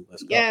YouTube.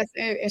 Let's go. Yes,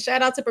 and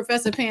shout out to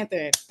Professor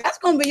Panther. That's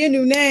gonna be your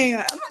new name.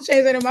 I'm gonna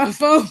change that on my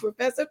phone,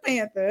 Professor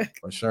Panther.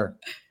 For sure.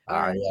 All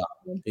right,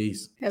 y'all.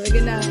 Peace. Have a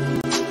good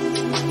night.